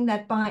hoping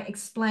that by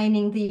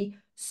explaining the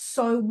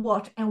so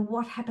what and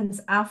what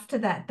happens after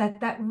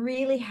that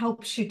really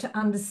helps you to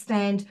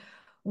understand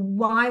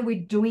why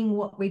we're doing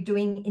what we're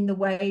doing in the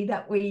way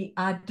that we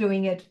are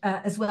doing it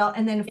as well.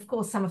 And then, of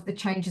course, some of the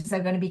changes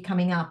are going to be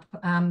coming up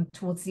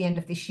towards the end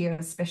of this year,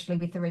 especially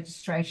with the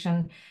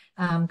registration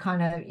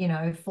kind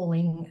of,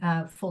 falling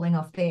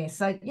off there.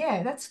 So,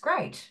 yeah, that's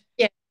great.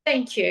 Yeah,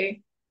 thank you.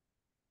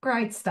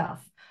 Great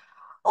stuff.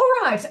 All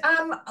right.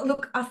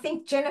 Look, I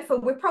think, Jennifer,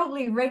 we're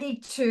probably ready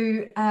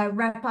to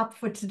wrap up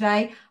for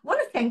today. I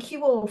want to thank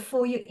you all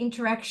for your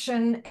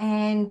interaction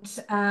and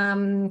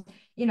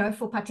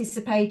for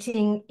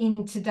participating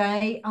in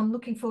today. I'm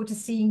looking forward to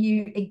seeing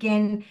you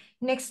again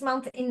next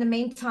month. In the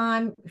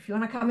meantime, if you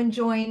want to come and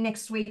join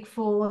next week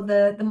for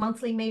the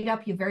monthly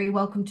meetup, you're very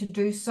welcome to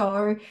do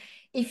so.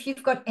 If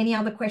you've got any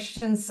other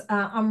questions,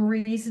 I'm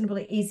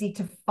reasonably easy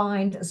to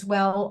find as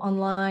well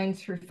online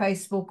through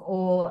Facebook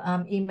or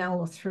email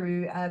or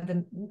through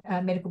the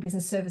Medical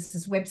Business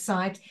Services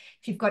website.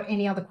 If you've got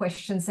any other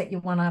questions that you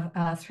want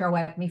to throw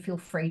at me, feel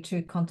free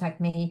to contact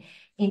me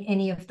in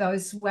any of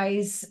those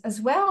ways as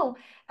well.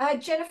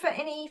 Jennifer,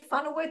 any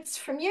final words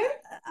from you?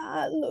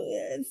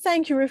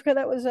 Thank you, Rivka.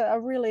 That was a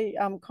really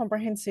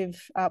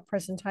comprehensive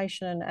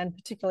presentation and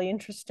particularly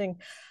interesting.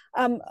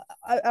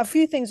 A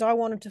few things I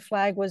wanted to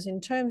flag was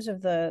in terms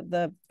of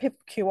the PIP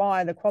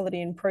QI, the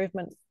quality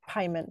improvement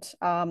payment.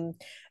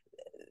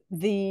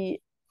 There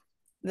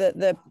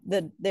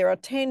are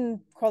 10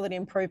 quality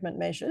improvement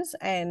measures,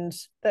 and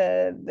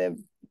the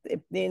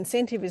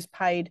incentive is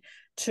paid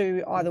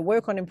to either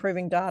work on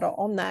improving data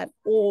on that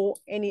or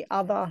any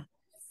other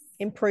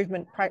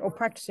improvement or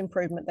practice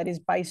improvement that is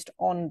based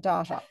on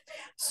data.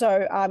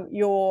 So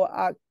your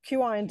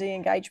QI&D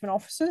engagement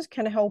officers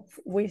can help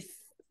with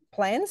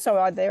plans.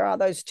 So there are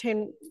those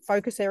 10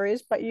 focus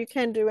areas, but you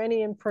can do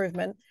any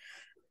improvement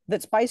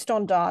that's based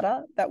on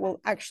data that will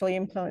actually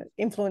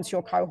influence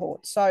your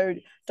cohort. So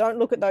don't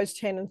look at those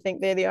 10 and think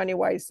they're the only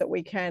ways that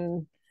we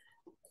can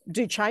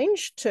do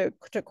change to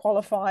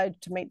qualify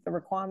to meet the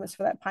requirements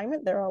for that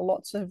payment. There are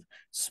lots of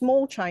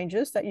small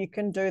changes that you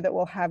can do that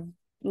will have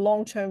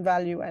long-term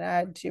value and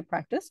add to your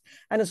practice.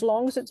 And as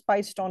long as it's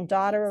based on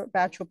data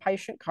about your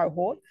patient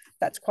cohort,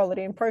 that's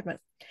quality improvement.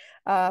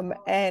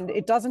 And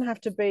it doesn't have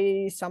to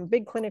be some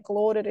big clinical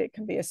audit. It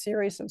can be a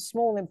series of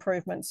small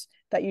improvements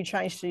that you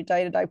change to your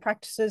day-to-day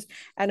practices.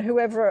 And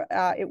whoever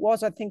it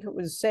was, I think it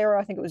was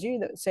Sarah, I think it was you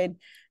that said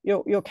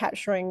you're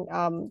capturing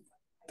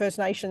First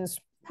Nations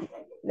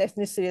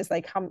ethnicity as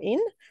they come in.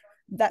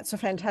 That's a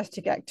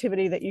fantastic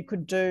activity that you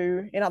could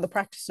do in other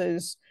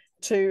practices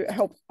to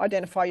help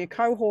identify your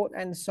cohort.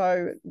 And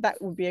so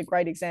that would be a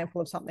great example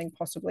of something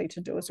possibly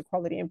to do as a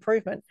quality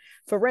improvement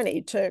for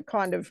Rennie to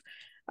kind of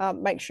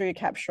make sure you're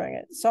capturing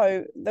it.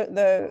 So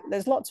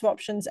there's lots of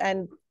options,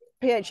 and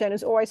PHN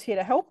is always here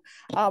to help.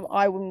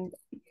 I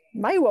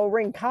may well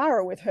ring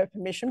Cara with her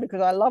permission,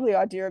 because I love the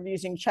idea of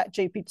using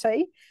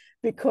ChatGPT,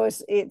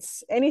 because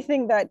it's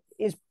anything that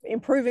is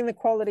improving the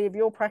quality of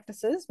your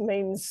practices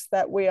means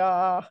that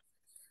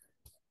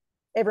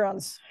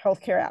everyone's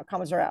healthcare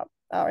outcomes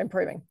are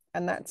improving.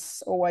 And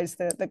that's always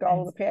the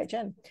goal of the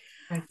PHN.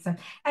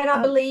 And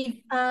I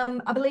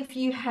believe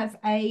you have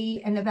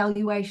an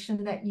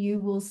evaluation that you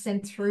will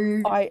send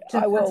through to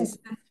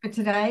participants for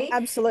today.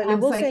 Absolutely.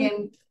 We'll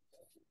send.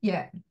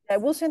 Yeah.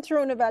 We'll send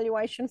through an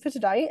evaluation for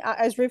today.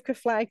 As Rivka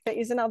flagged, there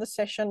is another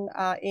session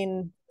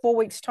in 4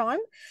 weeks' time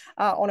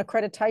on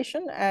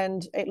accreditation,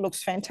 and it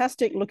looks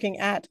fantastic looking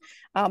at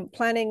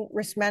planning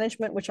risk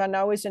management, which I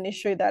know is an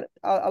issue that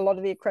a lot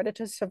of the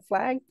accreditors have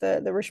flagged,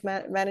 the risk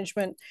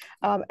management,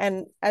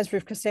 and as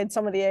Rivka said,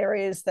 some of the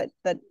areas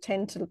that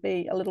tend to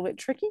be a little bit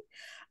tricky.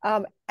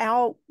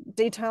 Our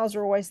details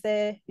are always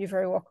there. You're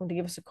very welcome to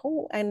give us a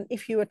call. And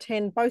if you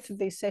attend both of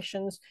these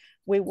sessions,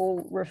 we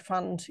will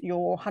refund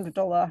your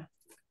 $100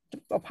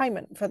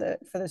 payment for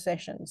the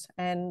sessions.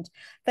 And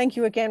thank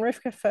you again,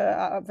 Rivka, for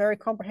a very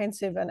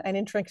comprehensive and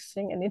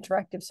interesting and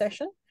interactive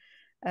session.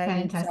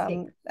 And,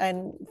 Fantastic.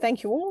 And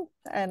thank you all.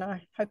 And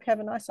I hope you have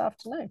a nice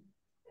afternoon.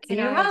 See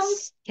you around.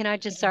 Can I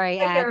just, sorry,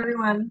 Take care, add,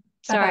 everyone.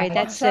 sorry, Bye-bye.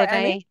 that Sorry,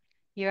 survey, Annie?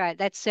 you're right,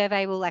 that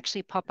survey will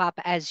actually pop up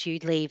as you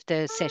leave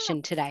the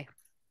session today.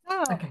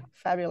 Oh, Okay.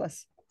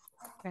 fabulous.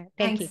 Right,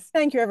 thank you. Thanks.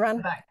 Thank you,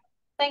 everyone. Bye-bye.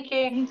 Thank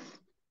you. Thanks.